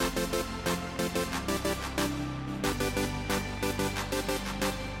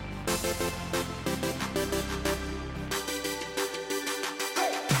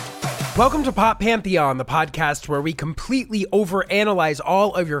Welcome to Pop Pantheon, the podcast where we completely overanalyze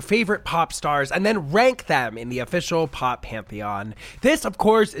all of your favorite pop stars and then rank them in the official Pop Pantheon. This, of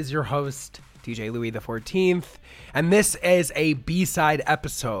course, is your host, DJ Louis XIV, and this is a B-side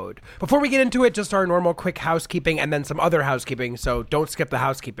episode. Before we get into it, just our normal quick housekeeping and then some other housekeeping, so don't skip the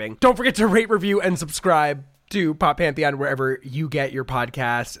housekeeping. Don't forget to rate, review, and subscribe to Pop Pantheon wherever you get your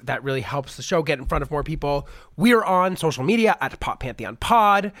podcasts. That really helps the show get in front of more people. We're on social media at Pop Pantheon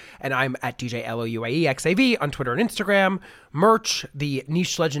Pod, and I'm at DJ LOUIEXAV on Twitter and Instagram. Merch, the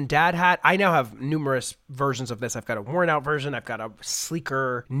Niche Legend Dad hat. I now have numerous versions of this. I've got a worn out version. I've got a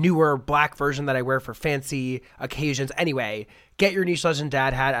sleeker, newer black version that I wear for fancy occasions. Anyway, get your Niche Legend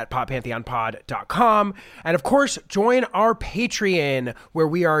Dad hat at poppantheonpod.com. And of course, join our Patreon, where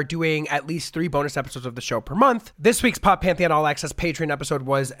we are doing at least 3 bonus episodes of the show per month. This week's Pop Pantheon All Access Patreon episode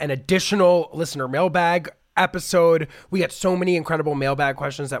was an additional listener mailbag episode. We got so many incredible mailbag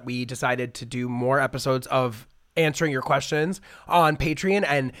questions that we decided to do more episodes of answering your questions on Patreon,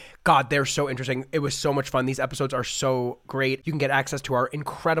 and God, they're so interesting. It was so much fun. These episodes are so great. You can get access to our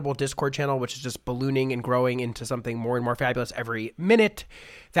incredible Discord channel, which is just ballooning and growing into something more and more fabulous every minute.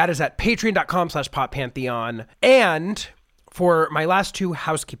 That is at patreon.com/poppantheon. And for my last 2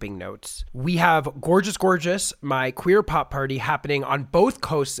 housekeeping notes, we have Gorgeous Gorgeous, my queer pop party, happening on both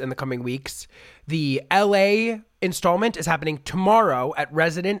coasts in the coming weeks. The LA installment is happening tomorrow at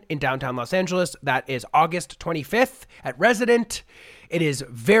Resident in downtown Los Angeles. That is August 25th at Resident. It is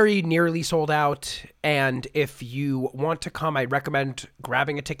very nearly sold out, and if you want to come, I recommend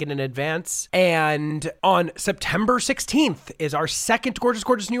grabbing a ticket in advance. And on September 16th is our second Gorgeous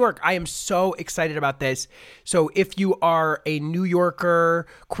Gorgeous New York. I am so excited about this. So if you are a New Yorker,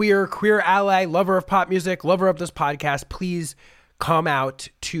 queer ally, lover of pop music, lover of this podcast, please come out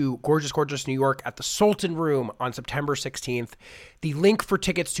to Gorgeous Gorgeous New York at the Sultan Room on September 16th. The link for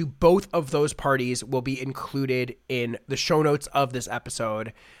tickets to both of those parties will be included in the show notes of this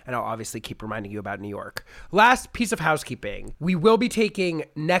episode, and I'll obviously keep reminding you about New York. Last piece of housekeeping. We will be taking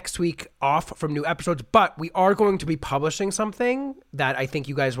next week off from new episodes, but we are going to be publishing something that I think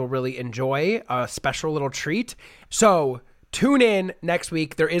you guys will really enjoy, a special little treat. So tune in next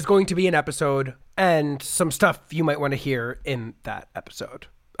week. There is going to be an episode and some stuff you might want to hear in that episode.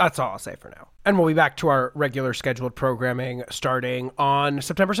 That's all I'll say for now. And we'll be back to our regular scheduled programming starting on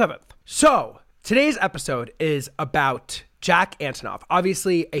September 7th. So today's episode is about Jack Antonoff.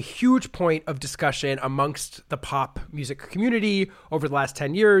 Obviously, a huge point of discussion amongst the pop music community over the last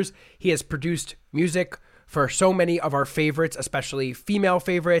 10 years. He has produced music for so many of our favorites, especially female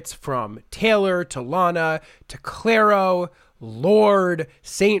favorites, from Taylor to Lana to Clairo, Lorde,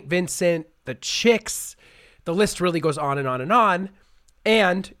 St. Vincent, the Chicks. The list really goes on and on and on.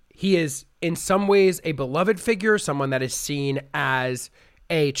 And he is in some ways a beloved figure, someone that is seen as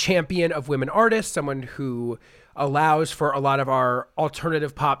a champion of women artists, someone who allows for a lot of our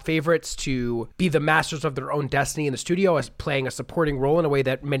alternative pop favorites to be the masters of their own destiny in the studio, as playing a supporting role in a way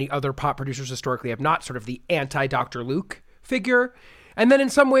that many other pop producers historically have not, sort of the anti-Dr. Luke figure. And then in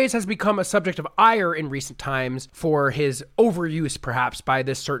some ways has become a subject of ire in recent times for his overuse, perhaps, by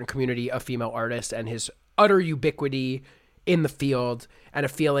this certain community of female artists and his utter ubiquity in the field, and a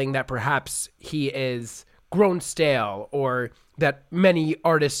feeling that perhaps he is grown stale, or that many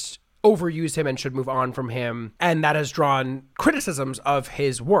artists overuse him and should move on from him. And that has drawn criticisms of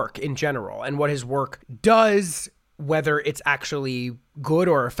his work in general and what his work does, whether it's actually good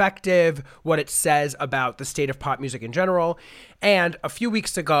or effective, what it says about the state of pop music in general. And a few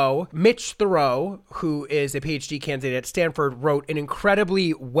weeks ago, Mitch Therieau, who is a PhD candidate at Stanford, wrote an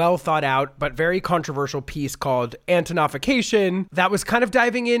incredibly well thought out but very controversial piece called Antonoffication that was kind of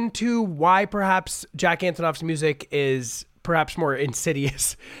diving into why perhaps Jack Antonoff's music is perhaps more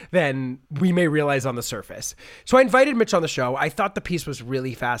insidious than we may realize on the surface. So I invited Mitch on the show. I thought the piece was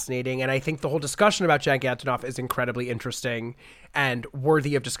really fascinating, and I think the whole discussion about Jack Antonoff is incredibly interesting and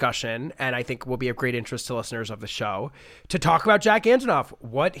worthy of discussion, and I think will be of great interest to listeners of the show, to talk about Jack Antonoff,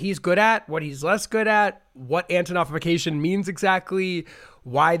 what he's good at, what he's less good at, what Antonoffication means exactly,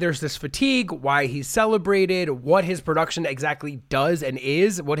 why there's this fatigue, why he's celebrated, what his production exactly does and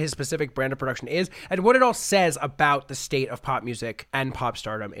is, what his specific brand of production is, and what it all says about the state of pop music and pop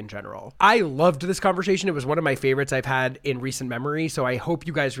stardom in general. I loved this conversation. It was one of my favorites I've had in recent memory, so I hope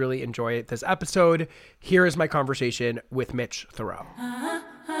you guys really enjoy this episode. Here is my conversation with Mitch Therieau.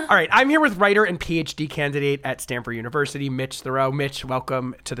 All right, I'm here with writer and PhD candidate at Stanford University, Mitch Therieau. Mitch,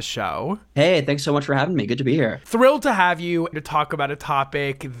 welcome to the show. Hey, thanks so much for having me. Good to be here. Thrilled to have you to talk about a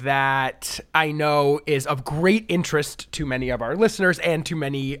topic that I know is of great interest to many of our listeners and to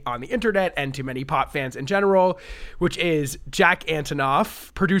many on the internet and to many pop fans in general, which is Jack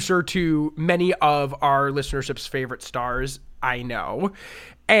Antonoff, producer to many of our listenership's favorite stars, I know.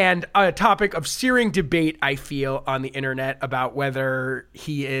 And a topic of searing debate, I feel, on the internet about whether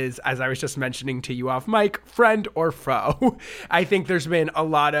he is, as I was just mentioning to you off mic, friend or foe. I think there's been a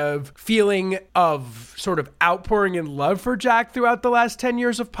lot of feeling of sort of outpouring in love for Jack throughout the last 10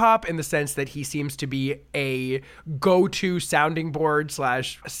 years of pop, in the sense that he seems to be a go-to sounding board /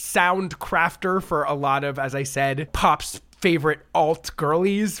 sound crafter for a lot of, as I said, pop's favorite alt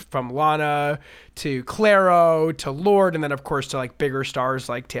girlies, from Lana to Clairo to Lorde, and then of course to like bigger stars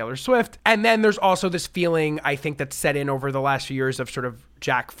like Taylor Swift. And then there's also this feeling, I think, that's set in over the last few years of sort of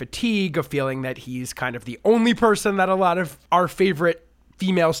Jack fatigue, of feeling that he's kind of the only person that a lot of our favorite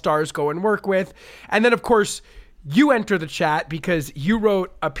female stars go and work with. And then of course you enter the chat because you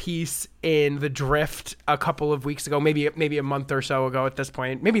wrote a piece in The Drift a couple of weeks ago, maybe a month or so ago at this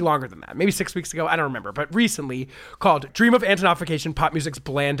point, maybe longer than that, maybe 6 weeks ago, I don't remember, but recently, called Dream of Antonoffication, Pop Music's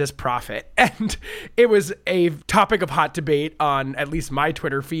Blandest Prophet. And it was a topic of hot debate on at least my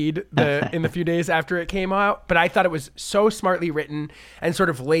Twitter feed in the few days after it came out. But I thought it was so smartly written and sort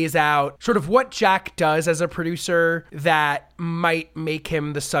of lays out sort of what Jack does as a producer that might make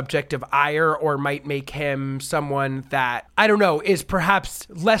him the subject of ire, or might make him someone that, I don't know, is perhaps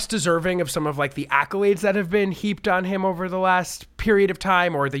less deserving of some of like the accolades that have been heaped on him over the last period of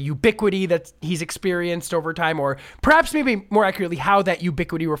time, or the ubiquity that he's experienced over time, or perhaps maybe more accurately, how that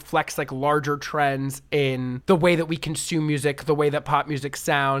ubiquity reflects like larger trends in the way that we consume music, the way that pop music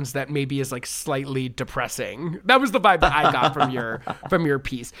sounds, that maybe is like slightly depressing. That was the vibe that I got from your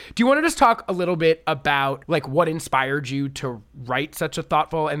piece. Do you want to just talk a little bit about like what inspired you to write such a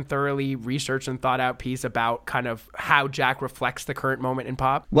thoughtful and thoroughly researched and thought out piece about kind of how Jack reflects the current moment in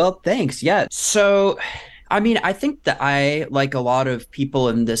pop? Well, thanks. Yeah. So, I mean, I think that I, like a lot of people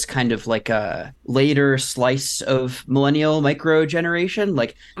in this kind of like a later slice of millennial micro generation,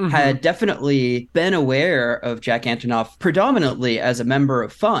 like had definitely been aware of Jack Antonoff predominantly as a member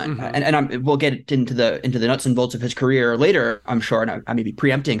of Fun. We'll get into the nuts and bolts of his career later, I'm sure. And I may be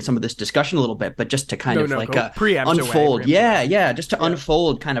preempting some of this discussion a little bit, but just to kind of unfold. Just to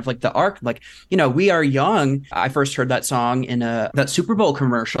unfold kind of like the arc. Like, you know, We Are Young. I first heard that song in that Super Bowl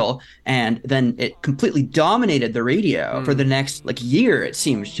commercial, and then it completely dominated the radio for the next like year, it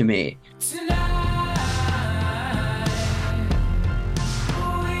seems to me.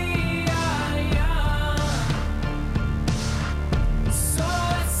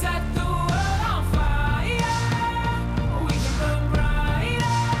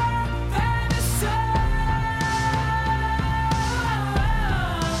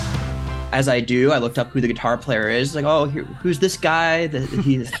 As I do, I looked up who the guitar player is. Like, oh, who's this guy?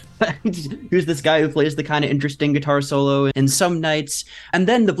 Who's this guy who plays the kind of interesting guitar solo in Some Nights? And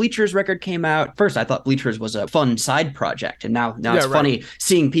then the Bleachers record came out. First, I thought Bleachers was a fun side project, and now it's funny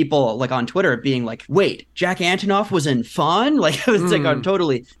seeing people like on Twitter being like, "Wait, Jack Antonoff was in Fun?" Like it's like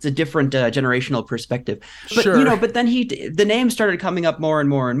it's a different generational perspective. But but then the name started coming up more and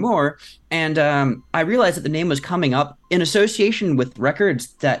more and more, and I realized that the name was coming up in association with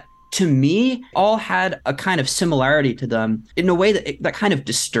records that, to me, all had a kind of similarity to them in a way that kind of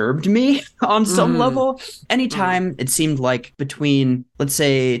disturbed me on some level. Anytime it seemed like between, let's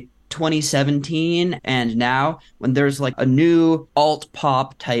say, 2017 and now, when there's like a new alt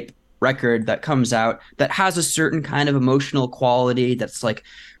pop type record that comes out that has a certain kind of emotional quality that's like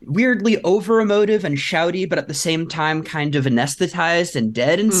weirdly over emotive and shouty, but at the same time kind of anesthetized and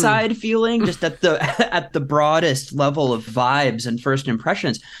dead inside feeling, just at the broadest level of vibes and first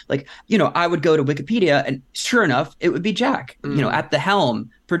impressions. Like, you know, I would go to Wikipedia and sure enough, it would be Jack, you know, at the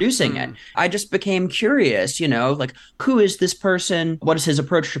helm producing it. I just became curious, you know, like, who is this person? What is his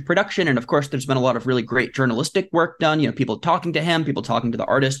approach to production? And of course, there's been a lot of really great journalistic work done, you know, people talking to him, people talking to the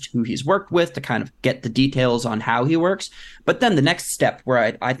artist who he's worked with to kind of get the details on how he works. But then the next step,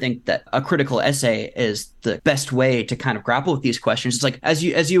 where I think that a critical essay is the best way to kind of grapple with these questions, it's like, as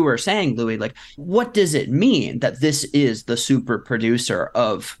you were saying, Louis, like, what does it mean that this is the super producer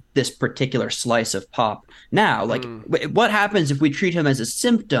of this particular slice of pop now. Like, what happens if we treat him as a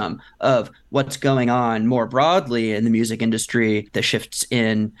symptom of what's going on more broadly in the music industry, the shifts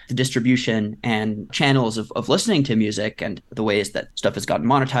in the distribution and channels of listening to music, and the ways that stuff has gotten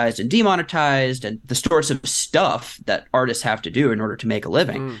monetized and demonetized, and the sorts of stuff that artists have to do in order to make a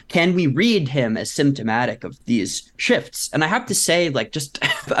living? Can we read him as symptomatic of these shifts? And I have to say, like, just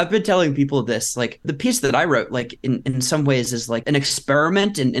I've been telling people this, like, the piece that I wrote, like, in some ways is like an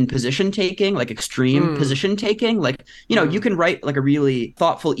experiment in position taking, like extreme position taking. Like, you know, you can write like a really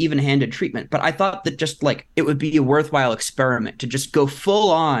thoughtful, even-handed treatment, but I thought that just like it would be a worthwhile experiment to just go full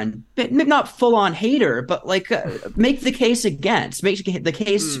on, not full on hater, but like make the case against, make the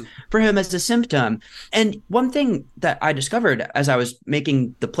case for him as a symptom. And one thing that I discovered as I was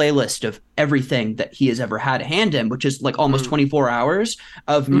making the playlist of everything that he has ever had to hand him, which is like almost 24 hours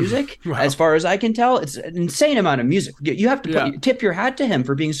of music, wow. As far as I can tell, it's an insane amount of music. You have to tip your hat to him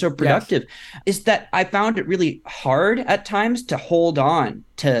for being so productive. Is that I found it really hard at times to hold on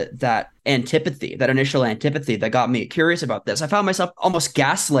to that antipathy, that initial antipathy that got me curious about this. I found myself almost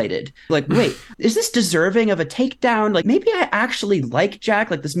gaslighted. Like, wait, is this deserving of a takedown? Like, maybe I actually like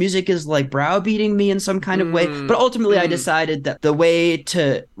Jack. Like, this music is like browbeating me in some kind of way. But ultimately, I decided that the way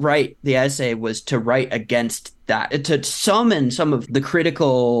to write the essay was to write against that, to summon some of the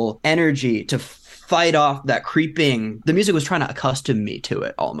critical energy to fight off that creeping. The music was trying to accustom me to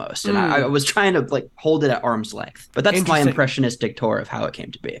it almost, and I was trying to like hold it at arm's length. But that's my impressionistic tour of how it came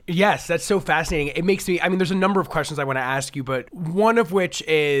to be. Yes, that's so fascinating. It makes me, I mean, there's a number of questions I want to ask you, but one of which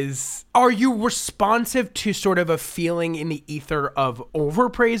is, are you responsive to sort of a feeling in the ether of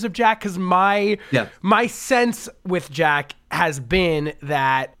overpraise of Jack? Because my sense with Jack has been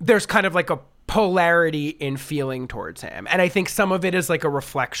that there's kind of like a polarity in feeling towards him. And I think some of it is like a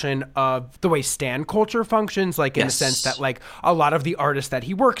reflection of the way stan culture functions, like in the sense that like a lot of the artists that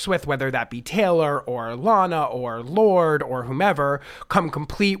he works with, whether that be Taylor or Lana or Lorde or whomever, come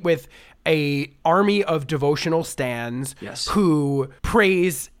complete with a army of devotional stans who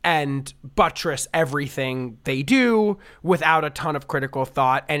praise and buttress everything they do without a ton of critical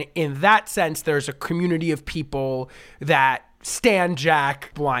thought. And in that sense, there's a community of people that stan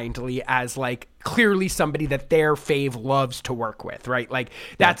Jack blindly as like clearly somebody that their fave loves to work with, right? Like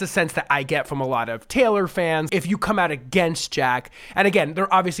that's a sense that I get from a lot of Taylor fans. If you come out against Jack, and again,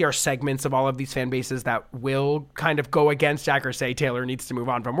 there obviously are segments of all of these fan bases that will kind of go against Jack or say Taylor needs to move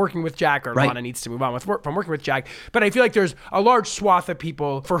on from working with Jack, or Lana needs to move on from working with Jack. But I feel like there's a large swath of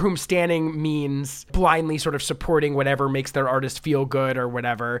people for whom standing means blindly sort of supporting whatever makes their artist feel good or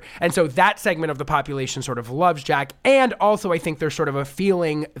whatever. And so that segment of the population sort of loves Jack. And also I think there's sort of a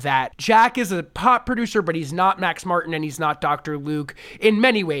feeling that Jack is a pop producer, but he's not Max Martin and he's not Dr. Luke in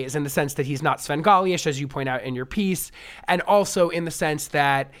many ways, in the sense that he's not Svengali-ish, as you point out in your piece, and also in the sense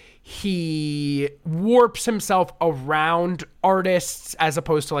that he warps himself around artists as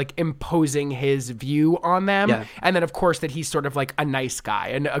opposed to like imposing his view on them. Yeah. And then of course that he's sort of like a nice guy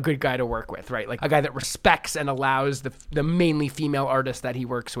and a good guy to work with, right? Like a guy that respects and allows the mainly female artists that he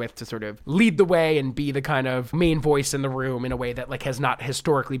works with to sort of lead the way and be the kind of main voice in the room in a way that like has not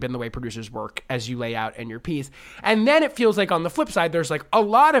historically been the way producers work, as you lay out in your piece. And then it feels like on the flip side, there's like a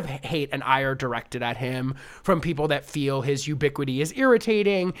lot of hate and ire directed at him from people that feel his ubiquity is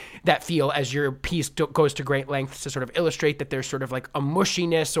irritating, that feel, as your piece goes to great lengths to sort of illustrate, that there's sort of like a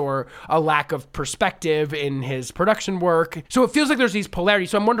mushiness or a lack of perspective in his production work. So it feels like there's these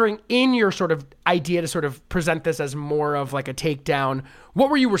polarities. So I'm wondering, in your sort of idea to sort of present this as more of like a takedown, what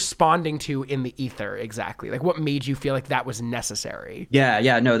were you responding to in the ether exactly? Like what made you feel like that was necessary?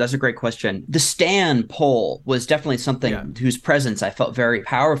 Yeah, no, that's a great question. The Stan poll was definitely something whose presence I felt very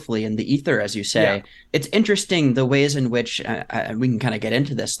powerfully in the ether, as you say. Yeah. It's interesting the ways in which, we can kind of get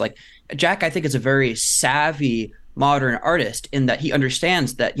into this, like Jack, I think, is a very savvy modern artist in that he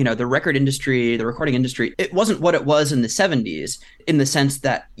understands that, you know, the record industry, the recording industry, it wasn't what it was in the 70s, in the sense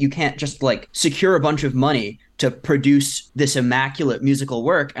that you can't just like secure a bunch of money to produce this immaculate musical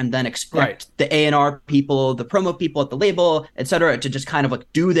work and then expect the A&R people, the promo people at the label, etc., to just kind of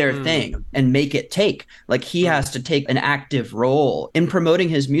like do their thing and make it take. Like he has to take an active role in promoting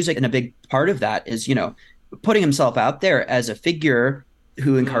his music. And a big part of that is, you know, putting himself out there as a figure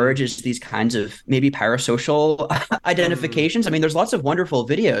who encourages these kinds of maybe parasocial identifications. I mean, there's lots of wonderful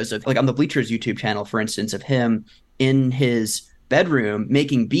videos of, like, on the Bleachers YouTube channel, for instance, of him in his bedroom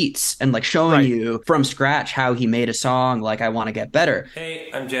making beats and like showing you from scratch how he made a song like I Want to Get Better. Hey,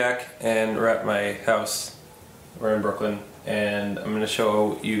 I'm Jack, and we're at my house. We're in Brooklyn, and I'm going to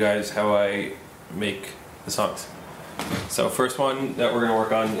show you guys how I make the songs. So first one that we're going to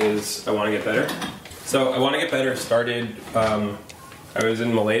work on is I Want to Get Better. So I Want to Get Better started I was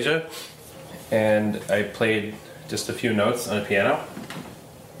in Malaysia, and I played just a few notes on a piano,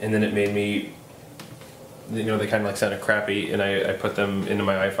 and then it made me, they kind of like sounded crappy, and I put them into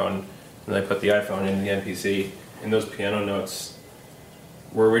my iPhone, and I put the iPhone in the MPC, and those piano notes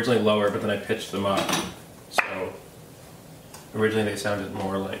were originally lower, but then I pitched them up. So originally they sounded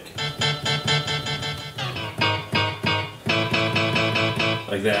more like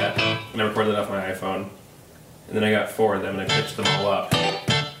that, and I recorded it off my iPhone, and then I got 4 of them, and I pitched them all up.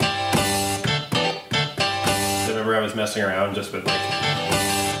 I remember I was messing around just with like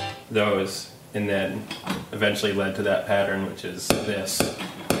those, and then eventually led to that pattern, which is this.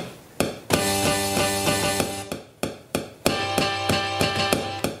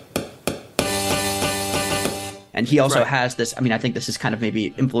 And he also has this, I think this is kind of maybe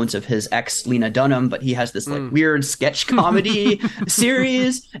influence of his ex, Lena Dunham, but he has this like weird sketch comedy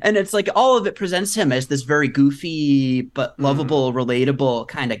series. And it's like all of it presents him as this very goofy, but lovable, relatable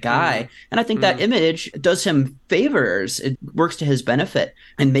kind of guy. And I think that image does him favors. It works to his benefit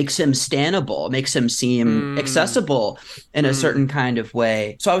and makes him standable, makes him seem accessible in a certain kind of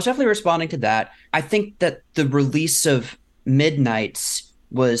way. So I was definitely responding to that. I think that the release of Midnights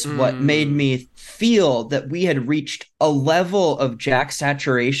was what made me feel that we had reached a level of Jack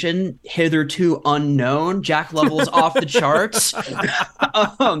saturation hitherto unknown. Jack levels off the charts.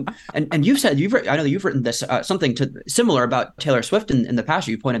 And you've said, I know that you've written this something similar about Taylor Swift in the past.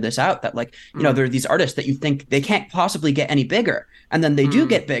 You pointed this out, that like, there are these artists that you think they can't possibly get any bigger, and then they do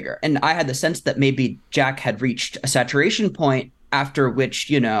get bigger. And I had the sense that maybe Jack had reached a saturation point after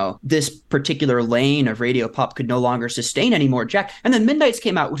which, this particular lane of radio pop could no longer sustain any more Jack. And then Midnights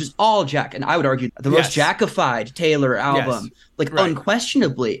came out, which is all Jack. And I would argue the most Jackified Taylor album,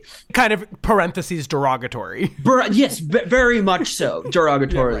 unquestionably. Kind of parentheses derogatory. Yes, very much so.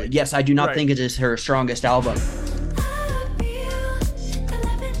 Derogatory. Yes, I do not think it is her strongest album.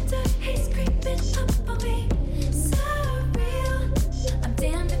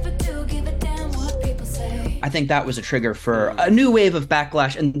 I think that was a trigger for a new wave of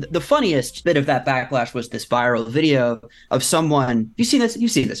backlash. And the funniest bit of that backlash was this viral video of someone. You've seen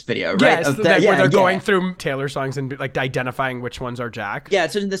this video, right? Yes, where they're going through Taylor songs and like identifying which ones are Jack. Yeah,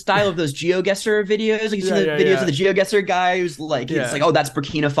 it's in the style of those GeoGuessr videos. Like you see the videos of the GeoGuessr guy who's like, it's like, oh, that's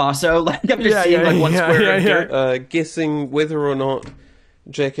Burkina Faso. Like I'm just seeing like one square of dirt. Guessing whether or not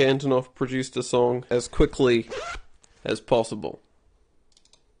Jack Antonoff produced a song as quickly as possible.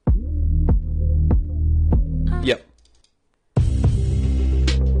 Yep.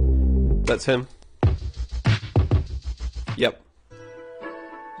 That's him. Yep.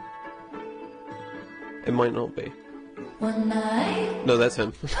 It might not be. One night? No, that's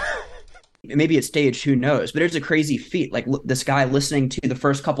him. Maybe it's staged, who knows? But it's a crazy feat. Like this guy listening to the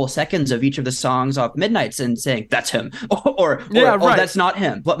first couple of seconds of each of the songs off Midnights and saying, that's him. Or that's not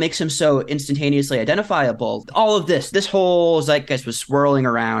him. What makes him so instantaneously identifiable? All of this whole zeitgeist was swirling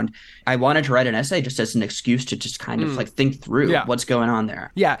around. I wanted to write an essay just as an excuse to just kind of like think through what's going on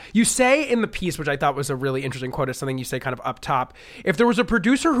there. Yeah. You say in the piece, which I thought was a really interesting quote, is something you say kind of up top. If there was a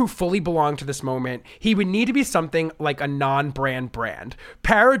producer who fully belonged to this moment, he would need to be something like a non-brand brand,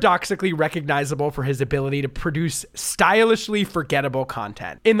 paradoxically recognizable for his ability to produce stylishly forgettable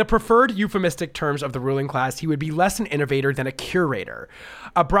content. In the preferred euphemistic terms of the ruling class, he would be less an innovator than a curator,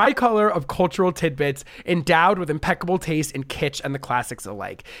 a bright color of cultural tidbits endowed with impeccable taste in kitsch and the classics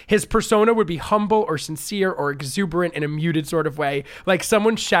alike. His persona would be humble or sincere or exuberant in a muted sort of way, like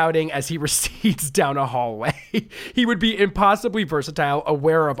someone shouting as he recedes down a hallway. He would be impossibly versatile,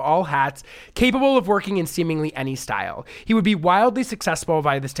 aware of all hats, capable of working in seemingly any style. He would be wildly successful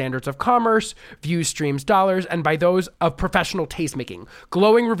by the standards of commerce, views, streams, dollars, and by those of professional tastemaking,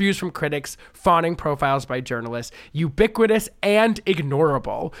 glowing reviews from critics, fawning profiles by journalists, ubiquitous and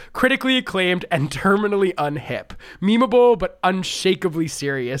ignorable, critically acclaimed and terminally unhip, memeable but unshakably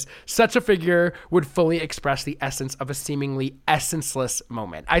serious. Such a figure would fully express the essence of a seemingly essenceless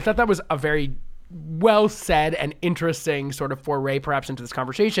moment. I thought that was a very well said and interesting sort of foray perhaps into this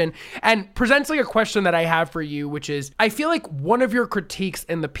conversation, and presents like a question that I have for you, which is, I feel like one of your critiques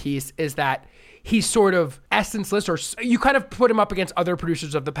in the piece is that he's sort of essenceless, or you kind of put him up against other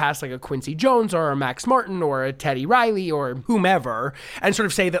producers of the past, like a Quincy Jones or a Max Martin or a Teddy Riley or whomever, and sort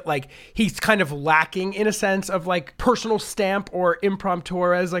of say that like he's kind of lacking in a sense of like personal stamp or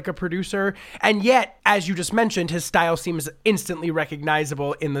impromptu as like a producer. And yet, as you just mentioned, his style seems instantly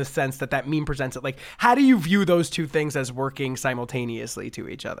recognizable in the sense that that meme presents it. Like, how do you view those two things as working simultaneously to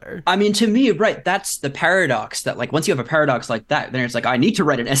each other? I mean, to me, right, that's the paradox, that like once you have a paradox like that, then it's like, I need to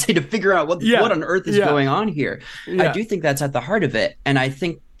write an essay to figure out what on earth is going on here. I do think that's at the heart of it. And I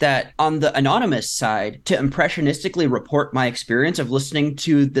think that on the anonymous side, to impressionistically report my experience of listening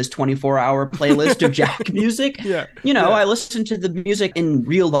to this 24-hour playlist of Jack music, I listen to the music in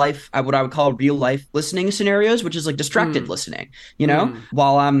real life, what I would call real life listening scenarios, which is like distracted listening,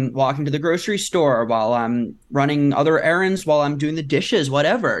 while I'm walking to the grocery store, while I'm running other errands, while I'm doing the dishes,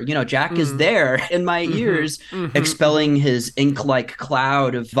 whatever. Jack is there in my ears, expelling his ink-like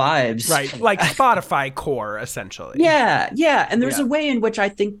cloud of vibes. Right, like Spotify core, essentially. Yeah. And there's a way in which I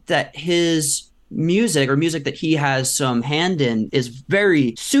think that his music, or music that he has some hand in, is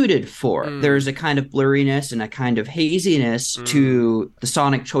very suited for. There's a kind of blurriness and a kind of haziness to the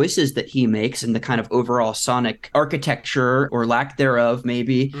sonic choices that he makes, and the kind of overall sonic architecture, or lack thereof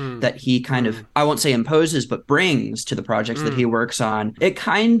maybe, that he kind of, I won't say imposes, but brings to the projects that he works on. It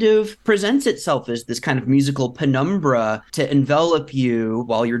kind of presents itself as this kind of musical penumbra to envelop you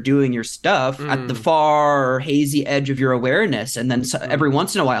while you're doing your stuff at the far hazy edge of your awareness, and then every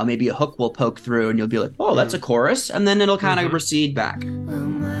once in a while maybe a hook will poke through and you'll be like, oh, that's a chorus, and then it'll kind of recede back. Well,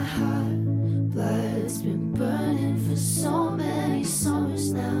 my heart blood's been burning for so many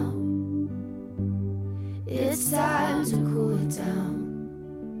summers now. It's time to cool it down,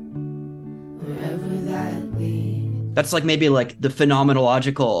 wherever that leads. That's like maybe like the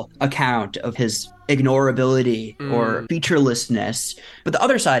phenomenological account of his ignorability or featurelessness. But the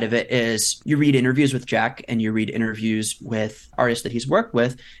other side of it is you read interviews with Jack and you read interviews with artists that he's worked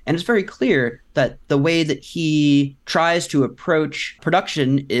with, and it's very clear that the way that he tries to approach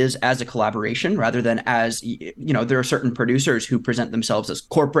production is as a collaboration rather than as, there are certain producers who present themselves as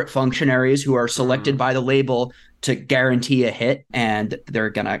corporate functionaries who are selected by the label to guarantee a hit, and they're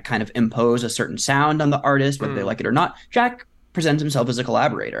going to kind of impose a certain sound on the artist, whether they like it or not. Jack presents himself as a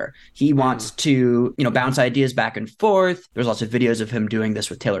collaborator. He wants to, bounce ideas back and forth. There's lots of videos of him doing this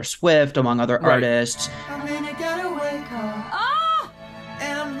with Taylor Swift, among other artists. I'm in a getaway car. Ah!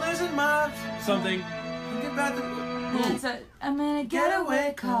 And I'm losing my something. I'm in a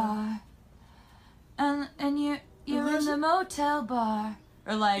getaway car. And you're in the motel bar.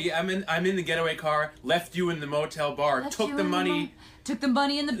 Or like, yeah, I'm in the getaway car, left you in the motel bar, took the money. Took the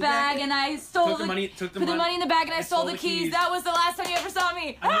money in the bag and I stole Took the money in the bag and I stole the keys. That was the last time you ever saw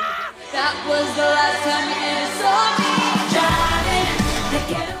me. That was the last time you ever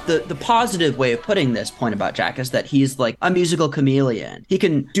saw me. The positive way of putting this point about Jack is that he's like a musical chameleon. He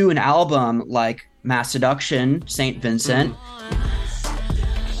can do an album like Mass Seduction, St. Vincent.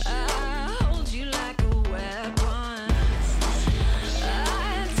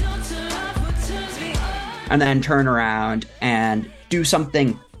 And then turn around and do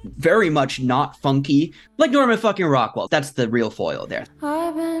something very much not funky, like Norman fucking Rockwell. That's the real foil there.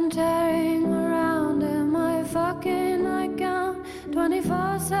 I've been tearing around in my fucking nightgown,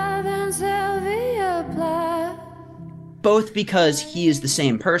 24/7 Sylvia Plath. Both because he is the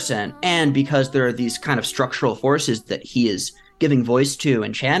same person and because there are these kind of structural forces that he is giving voice to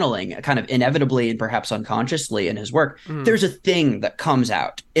and channeling kind of inevitably and perhaps unconsciously in his work. There's a thing that comes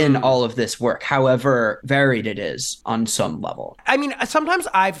out in all of this work, however varied it is on some level. I mean, sometimes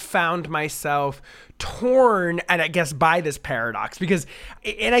I've found myself torn, and I guess by this paradox, because,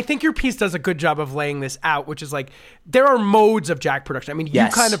 and I think your piece does a good job of laying this out, which is like, there are modes of Jack production. I mean, you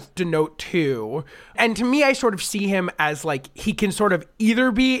kind of denote two. And to me, I sort of see him as like, he can sort of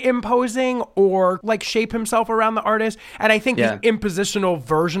either be imposing or like shape himself around the artist. And I think the impositional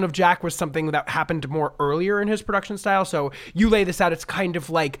version of Jack was something that happened more earlier in his production style. So you lay this out, it's kind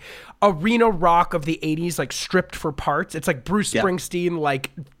of like arena rock of the 80s, like stripped for parts. It's like Bruce Springsteen, like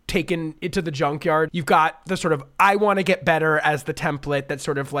taken into the junkyard. You've got the sort of I Want to Get Better as the template that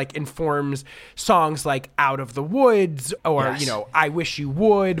sort of like informs songs like Out of the Woods or, I Wish You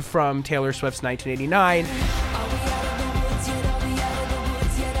Would from Taylor Swift's 1989.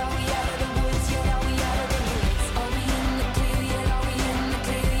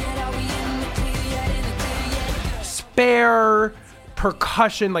 Spare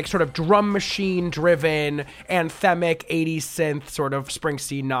percussion, like sort of drum machine driven, anthemic 80s synth sort of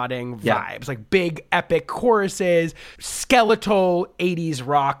Springsteen nodding vibes, like big epic choruses, skeletal 80s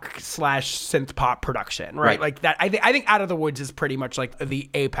rock / synth pop production, right? Like that. I think Out of the Woods is pretty much like the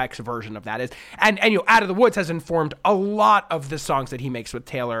apex version of that. And Out of the Woods has informed a lot of the songs that he makes with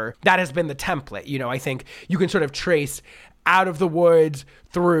Taylor. That has been the template. I think you can sort of trace Out of the Woods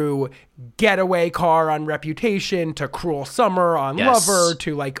through Getaway Car on Reputation to Cruel Summer on Lover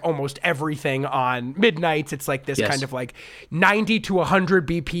to like almost everything on Midnights. It's like this kind of like 90 to 100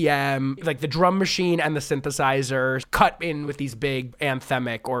 BPM, like the drum machine and the synthesizer cut in with these big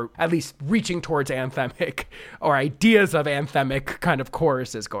anthemic, or at least reaching towards anthemic or ideas of anthemic kind of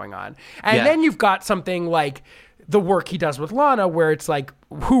choruses going on. And then you've got something like the work he does with Lana, where it's like,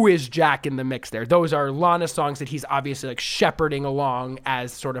 who is Jack in the mix there? Those are Lana songs that he's obviously like shepherding along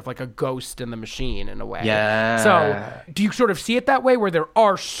as sort of like a ghost in the machine in a way. Yeah. So do you sort of see it that way, where there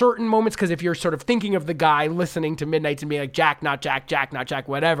are certain moments, because if you're sort of thinking of the guy listening to Midnights and being like, Jack, not Jack, Jack, not Jack,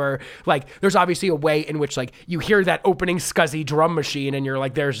 whatever, like there's obviously a way in which like you hear that opening scuzzy drum machine and you're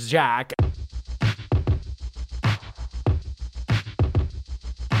like, there's Jack.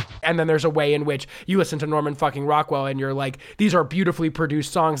 And then there's a way in which you listen to Norman fucking Rockwell and you're like, these are beautifully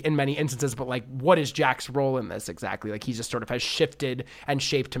produced songs in many instances, but like, what is Jack's role in this exactly? Like, he just sort of has shifted and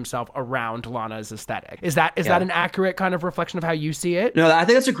shaped himself around Lana's aesthetic. Is that an accurate kind of reflection of how you see it? No, I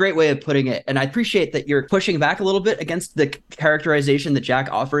think that's a great way of putting it. And I appreciate that you're pushing back a little bit against the characterization that Jack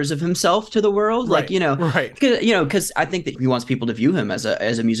offers of himself to the world. Right. Like, because I think that he wants people to view him as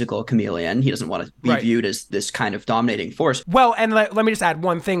a musical chameleon. He doesn't want to be viewed as this kind of dominating force. Well, and let me just add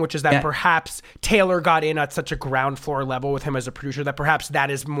one thing, which is that perhaps Taylor got in at such a ground floor level with him as a producer that perhaps that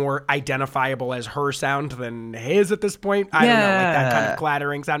is more identifiable as her sound than his at this point. I don't know, like that kind of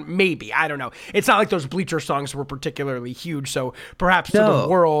clattering sound. Maybe, I don't know. It's not like those Bleacher songs were particularly huge, so perhaps to the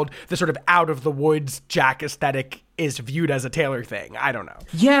world, the sort of out of the woods Jack aesthetic is viewed as a Taylor thing. I don't know.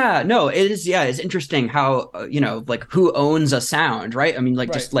 Yeah, no, it is. Yeah, it's interesting how, like who owns a sound, right? I mean,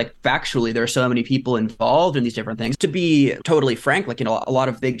 like just like factually, there are so many people involved in these different things. To be totally frank, like, a lot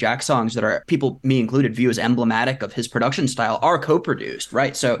of big Jack songs that are people, me included, view as emblematic of his production style are co-produced,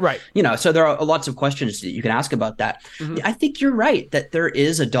 right? So, so there are lots of questions that you can ask about that. Mm-hmm. I think you're right that there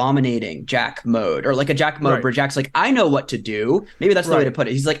is a dominating Jack mode, or like a Jack mode where Jack's like, I know what to do. Maybe that's the way to put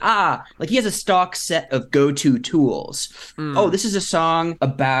it. He's like, like he has a stock set of go-to tools. Oh, this is a song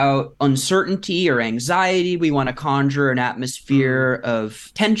about uncertainty or anxiety. We want to conjure an atmosphere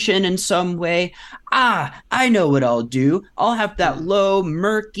of tension in some way. I know what I'll do. I'll have that low,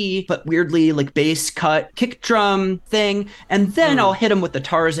 murky, but weirdly like bass cut kick drum thing, and then I'll hit him with the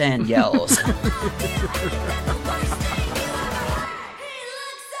Tarzan yells.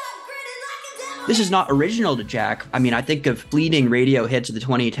 This is not original to Jack. I mean, I think of fleeting radio hits of the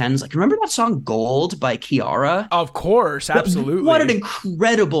 2010s. Like, remember that song Gold by Kiara? Of course, absolutely. What an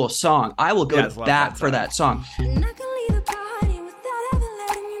incredible song. I will go to bat for that song.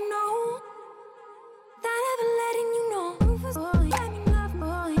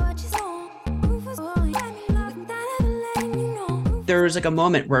 There was like a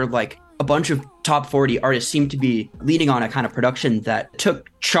moment where like a bunch of top 40 artists seemed to be leading on a kind of production that took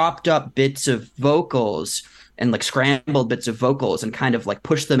chopped up bits of vocals and like scrambled bits of vocals and kind of like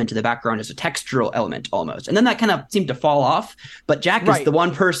pushed them into the background as a textural element almost. And then that kind of seemed to fall off. But Jack is the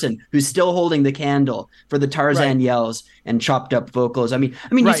one person who's still holding the candle for the Tarzan yells and chopped up vocals. I mean,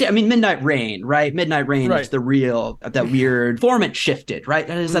 you see, Midnight Rain, right? Midnight Rain is the real, that weird formant shifted, right?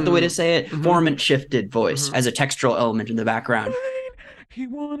 Is that the way to say it? Mm-hmm. Formant shifted voice as a textural element in the background. He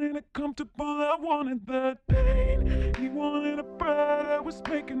wanted it comfortable, I wanted that pain. He wanted a bride, I was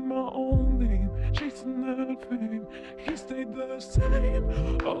making my own name, chasing that fame. He stayed the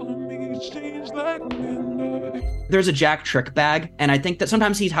same, all of me changed like midnight. There's a Jack trick bag, and I think that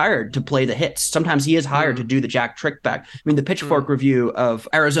sometimes he's hired to play the hits. Sometimes he is hired to do the Jack trick bag. I mean, the Pitchfork review of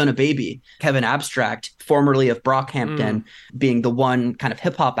Arizona Baby, Kevin Abstract, formerly of Brockhampton, being the one kind of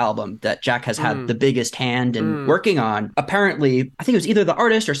hip-hop album that Jack has had the biggest hand in working on. Apparently, I think it was either the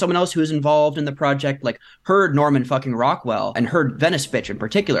artist or someone else who was involved in the project, like, heard Norman fucking Rockwell and heard Venice Bitch in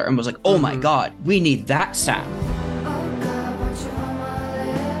particular and was like, oh my God, we need that sound.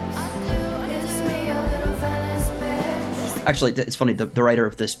 Actually, it's funny, the writer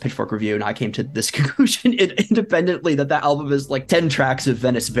of this Pitchfork review and I came to this conclusion independently that album is like 10 tracks of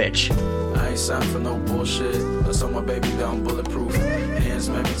Venice Bitch. I ain't signed for no bullshit. I saw my baby down bulletproof. Hands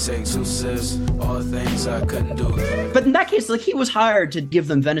made me take 2 sips. All the things I couldn't do. But in that case, like, he was hired to give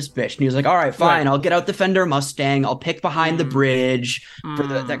them Venice Bitch. And he was like, all right, fine. I'll get out the Fender Mustang. I'll pick behind the bridge for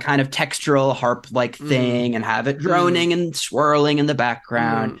that kind of textural harp-like thing and have it droning and swirling in the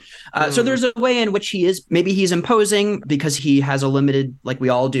background. So there's a way in which maybe he's imposing because he has a limited, like we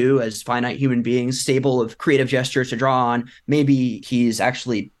all do as finite human beings, stable of creative gestures to draw on. Maybe he's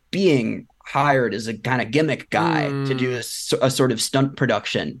actually being hired as a kind of gimmick guy to do a sort of stunt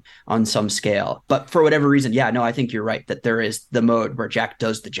production on some scale. But for whatever reason, I think you're right that there is the mode where Jack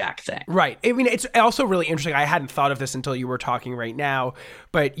does the Jack thing. Right. I mean, it's also really interesting. I hadn't thought of this until you were talking right now,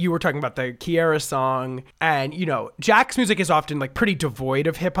 but you were talking about the Kiara song, and, you know, Jack's music is often like pretty devoid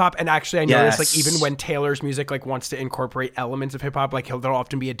of hip hop. And actually I noticed like even when Taylor's music like wants to incorporate elements of hip hop, like there'll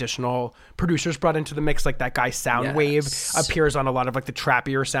often be additional producers brought into the mix. Like that guy Soundwave appears on a lot of like the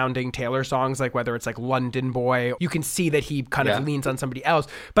trappier sounding Taylor songs songs, like whether it's like London Boy, you can see that he kind of leans on somebody else.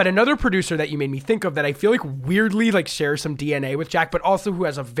 But another producer that you made me think of that I feel like weirdly like shares some DNA with Jack, but also who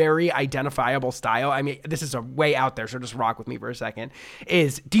has a very identifiable style. I mean, this is a way out there, so just rock with me for a second,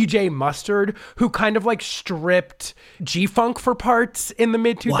 is DJ Mustard, who kind of like stripped G-Funk for parts in the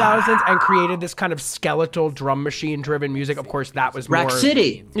mid-2000s and created this kind of skeletal drum machine driven music. Of course, that was Rack more...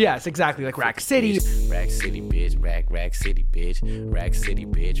 City. Yes, exactly, like Rack City. Rack City, bitch. Rack City, bitch. Rack City,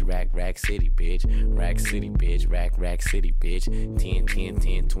 bitch. Rack City, bitch. Rack City, bitch. Rack City, bitch.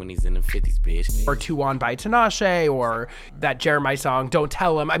 10, 20s and the 50s, bitch. Or Two On by Tinashe, or that Jeremiah song, Don't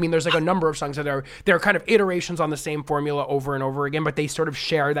Tell Him. I mean, there's like a number of songs that are kind of iterations on the same formula over and over again, but they sort of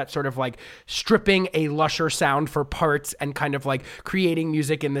share that sort of like stripping a lusher sound for parts and kind of like creating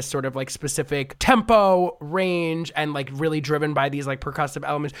music in this sort of like specific tempo range and like really driven by these like percussive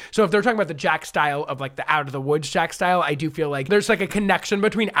elements. So if they're talking about the Jack style of like the Out of the Woods Jack style, I do feel like there's like a connection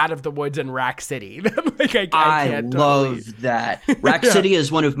between Out of the Woods and Rack City. Like I love that. Rack City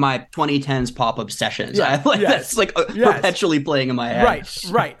is one of my 2010s pop obsessions. That's like perpetually playing in my head.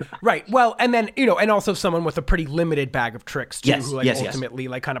 Right. Well, and then, you know, and also someone with a pretty limited bag of tricks too, who like ultimately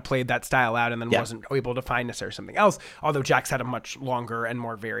like kind of played that style out and then wasn't able to find necessarily something else, although Jack's had a much longer and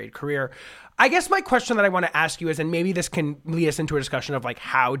more varied career. I guess my question that I want to ask you is, and maybe this can lead us into a discussion of like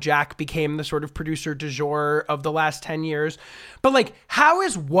how Jack became the sort of producer du jour of the last 10 years, but like how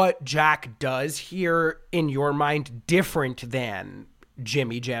is what Jack does here in your mind different than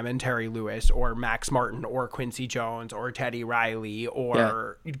Jimmy Jam and Terry Lewis or Max Martin or Quincy Jones or Teddy Riley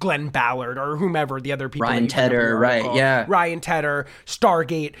or Glenn Ballard or whomever the other people. Ryan Tedder, Ryan Tedder,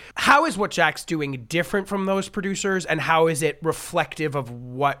 Stargate. How is what Jack's doing different from those producers, and how is it reflective of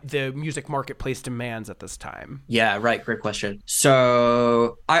what the music marketplace demands at this time? Yeah, right. Great question.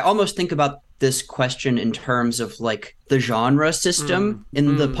 So I almost think about this question in terms of like the genre system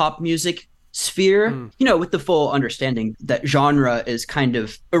in the pop music sphere, you know, with the full understanding that genre is kind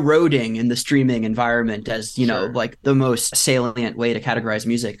of eroding in the streaming environment as, you know, like the most salient way to categorize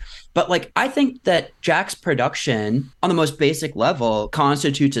music. But like, I think that Jack's production on the most basic level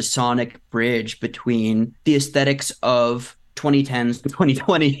constitutes a sonic bridge between the aesthetics of 2010s to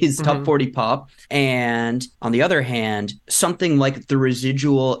 2020s top 40 pop, and on the other hand, something like the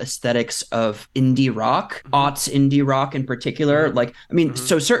residual aesthetics of indie rock, aughts indie rock in particular. Like, I mean,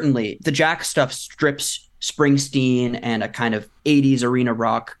 so certainly the Jack stuff strips Springsteen and a kind of 80s arena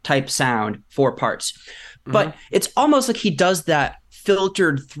rock type sound for parts. But it's almost like he does that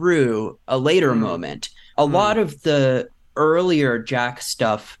filtered through a later moment. A lot of the earlier Jack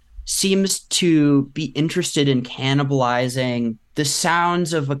stuff seems to be interested in cannibalizing the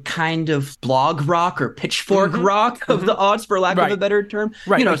sounds of a kind of blog rock or pitchfork rock of the aughts, for lack of a better term.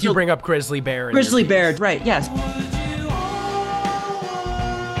 Right, you know, like you bring up Grizzly Bear. Grizzly Bear, right, yes.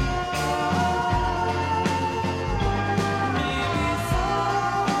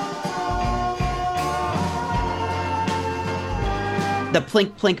 The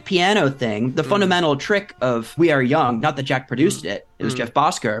plink plink piano thing, the fundamental trick of We Are Young, not that Jack produced it, it was Jeff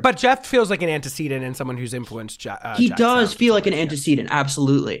Bosker. But Jeff feels like an antecedent and someone who's influenced Jack. He does feel like an antecedent,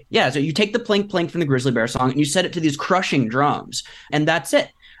 absolutely. Yeah, so you take the plink plink from the Grizzly Bear song and you set it to these crushing drums, and that's it.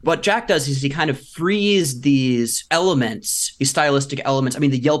 What Jack does is he kind of frees these elements, these stylistic elements. I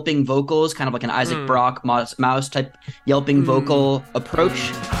mean, the yelping vocals, kind of like an Isaac Brock mouse type yelping vocal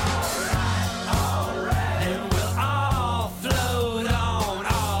approach.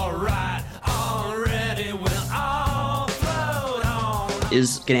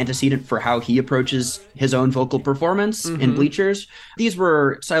 Is an antecedent for how he approaches his own vocal performance in Bleachers. These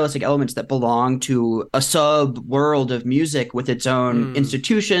were stylistic elements that belong to a sub-world of music with its own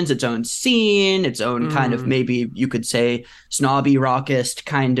institutions, its own scene, its own kind of, maybe you could say, snobby rockist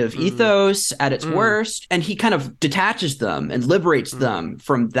kind of ethos at its worst. And he kind of detaches them and liberates them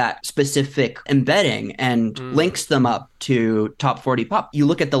from that specific embedding and links them up to top 40 pop. You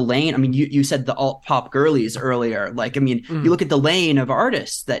look at the lane, I mean, you said the alt pop girlies earlier. Like, I mean, you look at the lane of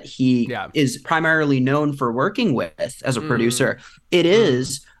artists that he is primarily known for working with as a producer. It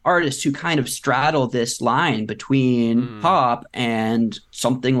is artists who kind of straddle this line between pop and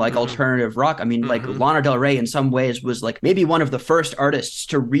something like alternative rock. I mean, like Lana Del Rey in some ways was like maybe one of the first artists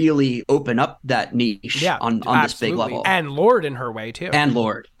to really open up that niche on this big level. And Lorde in her way too. And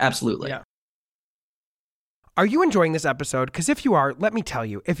Lorde, absolutely. Yeah. Are you enjoying this episode? Because if you are, let me tell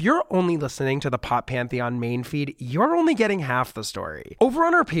you, if you're only listening to the Pop Pantheon main feed, you're only getting half the story. Over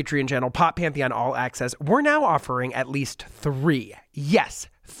on our Patreon channel, Pop Pantheon All Access, we're now offering at least 3. Yes,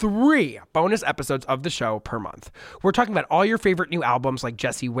 3 bonus episodes of the show per month. We're talking about all your favorite new albums like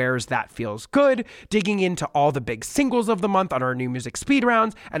Jessie Ware's That Feels Good, digging into all the big singles of the month on our new music speed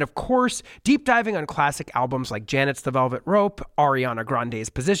rounds, and of course, deep diving on classic albums like Janet's The Velvet Rope, Ariana Grande's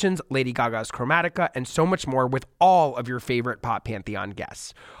Positions, Lady Gaga's Chromatica, and so much more with all of your favorite Pop Pantheon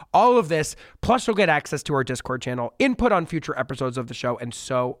guests. All of this, plus you'll get access to our Discord channel, input on future episodes of the show, and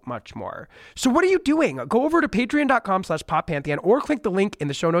so much more. So what are you doing? Go over to patreon.com/poppantheon or click the link in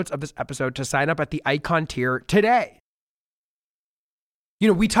the show notes of this episode to sign up at the icon tier today. You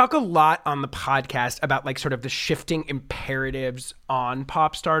know, we talk a lot on the podcast about like sort of the shifting imperatives on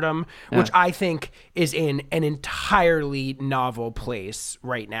pop stardom, which I think is in an entirely novel place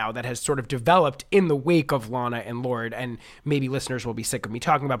right now that has sort of developed in the wake of Lana and Lorde, and maybe listeners will be sick of me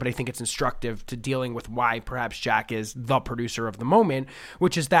talking about, but I think it's instructive to dealing with why perhaps Jack is the producer of the moment,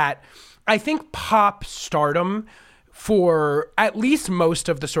 which is that I think pop stardom for at least most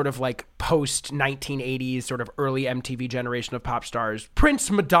of the sort of like post 1980s sort of early MTV generation of pop stars,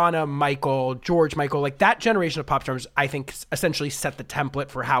 Prince, Madonna, Michael, George Michael, like that generation of pop stars, I think essentially set the template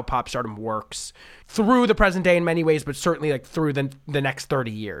for how pop stardom works through the present day in many ways, but certainly like through the next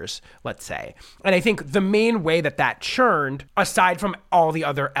 30 years, let's say. And I think the main way that churned, aside from all the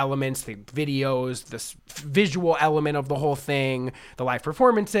other elements, the videos, this visual element of the whole thing, the live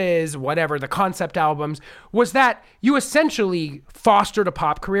performances, whatever, the concept albums, was that you essentially fostered a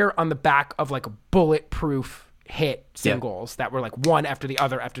pop career on the back of like bulletproof hit singles that were like one after the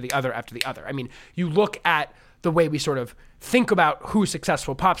other, after the other, after the other. I mean, you look at the way we sort of think about who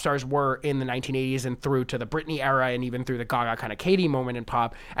successful pop stars were in the 1980s and through to the Britney era and even through the Gaga kind of Katy moment in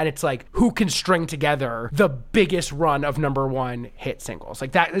pop. And it's like, who can string together the biggest run of number one hit singles?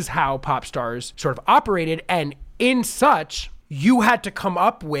 Like that is how pop stars sort of operated. And in such, you had to come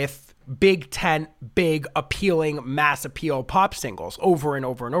up with big tent, big appealing, mass appeal pop singles over and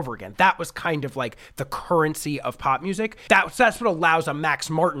over and over again. That was kind of like the currency of pop music. That's what allows a Max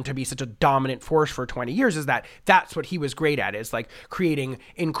Martin to be such a dominant force for 20 years, is that that's what he was great at, is like creating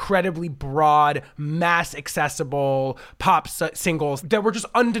incredibly broad, mass accessible pop singles that were just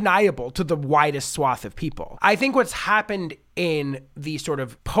undeniable to the widest swath of people. I think what's happened in the sort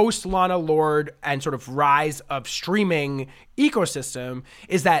of post Lana Lorde and sort of rise of streaming ecosystem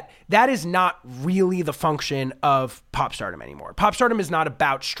is that is not really the function of pop stardom anymore. Pop stardom is not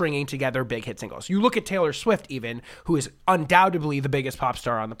about stringing together big hit singles. You look at Taylor Swift even, who is undoubtedly the biggest pop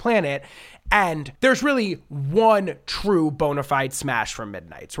star on the planet, and there's really one true bona fide smash from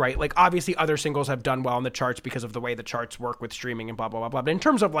Midnights, right? Like obviously other singles have done well in the charts because of the way the charts work with streaming and blah, blah, blah, blah. But in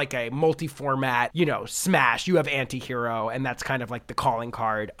terms of like a multi-format, smash, you have Anti-Hero, and that's kind of like the calling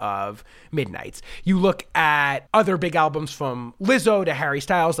card of Midnights. You look at other big albums from Lizzo to Harry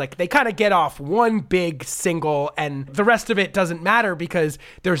Styles, like they kind of get off one big single and the rest of it doesn't matter because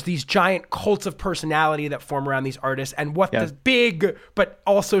there's these giant cults of personality that form around these artists. And what the big, but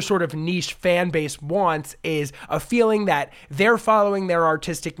also sort of niche fan base wants is a feeling that they're following their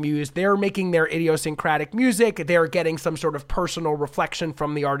artistic muse, they're making their idiosyncratic music, they're getting some sort of personal reflection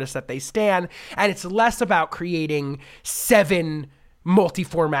from the artist that they stan, and it's less about creating 7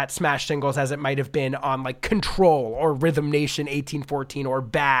 multi-format smash singles as it might have been on like Control or Rhythm Nation 1814 or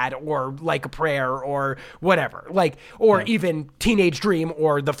Bad or Like a Prayer or whatever, like, or even Teenage Dream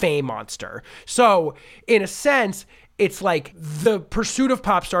or The Fame Monster. So in a sense, it's like the pursuit of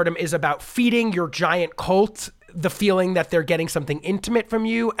pop stardom is about feeding your giant cult the feeling that they're getting something intimate from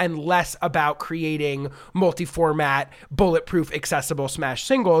you, and less about creating multi-format, bulletproof, accessible smash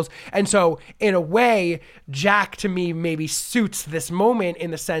singles. And so in a way, Jack to me maybe suits this moment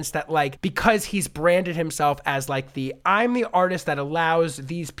in the sense that like, because he's branded himself as like I'm the artist that allows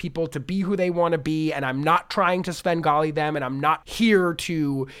these people to be who they want to be, and I'm not trying to Svengali them, and I'm not here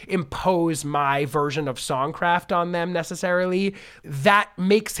to impose my version of songcraft on them necessarily, that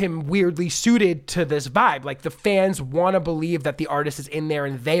makes him weirdly suited to this vibe. Like the fans want to believe that the artist is in there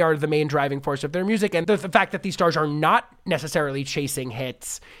and they are the main driving force of their music. And the fact that these stars are not necessarily chasing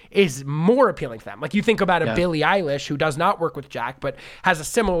hits is more appealing to them. Like you think about a Billie Eilish, who does not work with Jack, but has a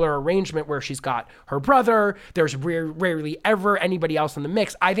similar arrangement where she's got her brother. There's rarely ever anybody else in the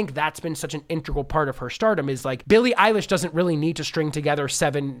mix. I think that's been such an integral part of her stardom, is like Billie Eilish doesn't really need to string together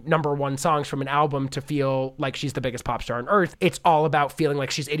 7 number one songs from an album to feel like she's the biggest pop star on earth. It's all about feeling like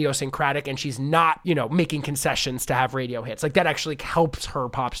she's idiosyncratic and she's not, making concessions to have radio hits. Like that actually helps her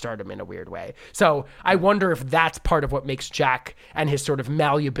pop stardom in a weird way. So I wonder if that's part of what makes Jack and his sort of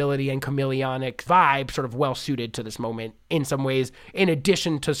malleability and chameleonic vibe sort of well suited to this moment in some ways, in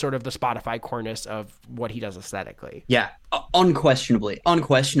addition to sort of the Spotify cornice of what he does aesthetically. Yeah, unquestionably.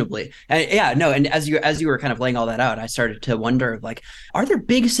 And as you were kind of laying all that out, I started to wonder, like, are there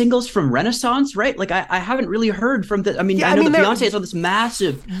big singles from Renaissance, right? Like, I haven't really heard from I know that Beyonce is on this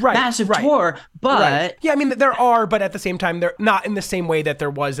massive tour, but... Yeah, I mean, there are, but at the same time, they're not in the same way that there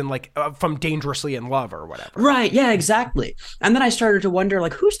was in, like, from Dangerously in Love or whatever. Right, yeah, exactly. And then I started to wonder,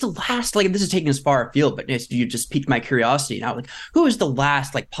 like, who's the last, like, this is taking us far afield, but you just piqued my curiosity now. Like, who is the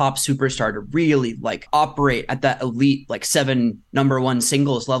last, like, pop superstar to really, like, operate at that elite, like, 7 number 1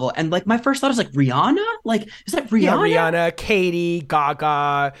 singles level? And, like, my first thought is, like, Rihanna? Like, is that Rihanna? Yeah, Rihanna, Katy,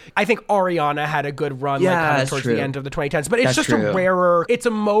 Gaga. I think Ariana had a good run, like, kind of towards the end of the 2010s. But it's just a rarer, it's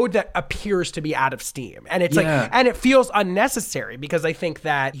a mode that appears to be out of steam. And it's like, and it feels unnecessary because I think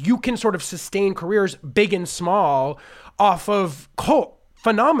that you can sort of sustain careers big and small off of cult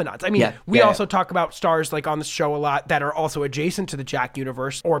phenomenons. I mean, we also talk about stars like on the show a lot that are also adjacent to the Jack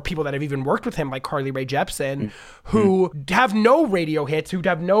universe, or people that have even worked with him, like Carly Rae Jepsen, who have no radio hits, who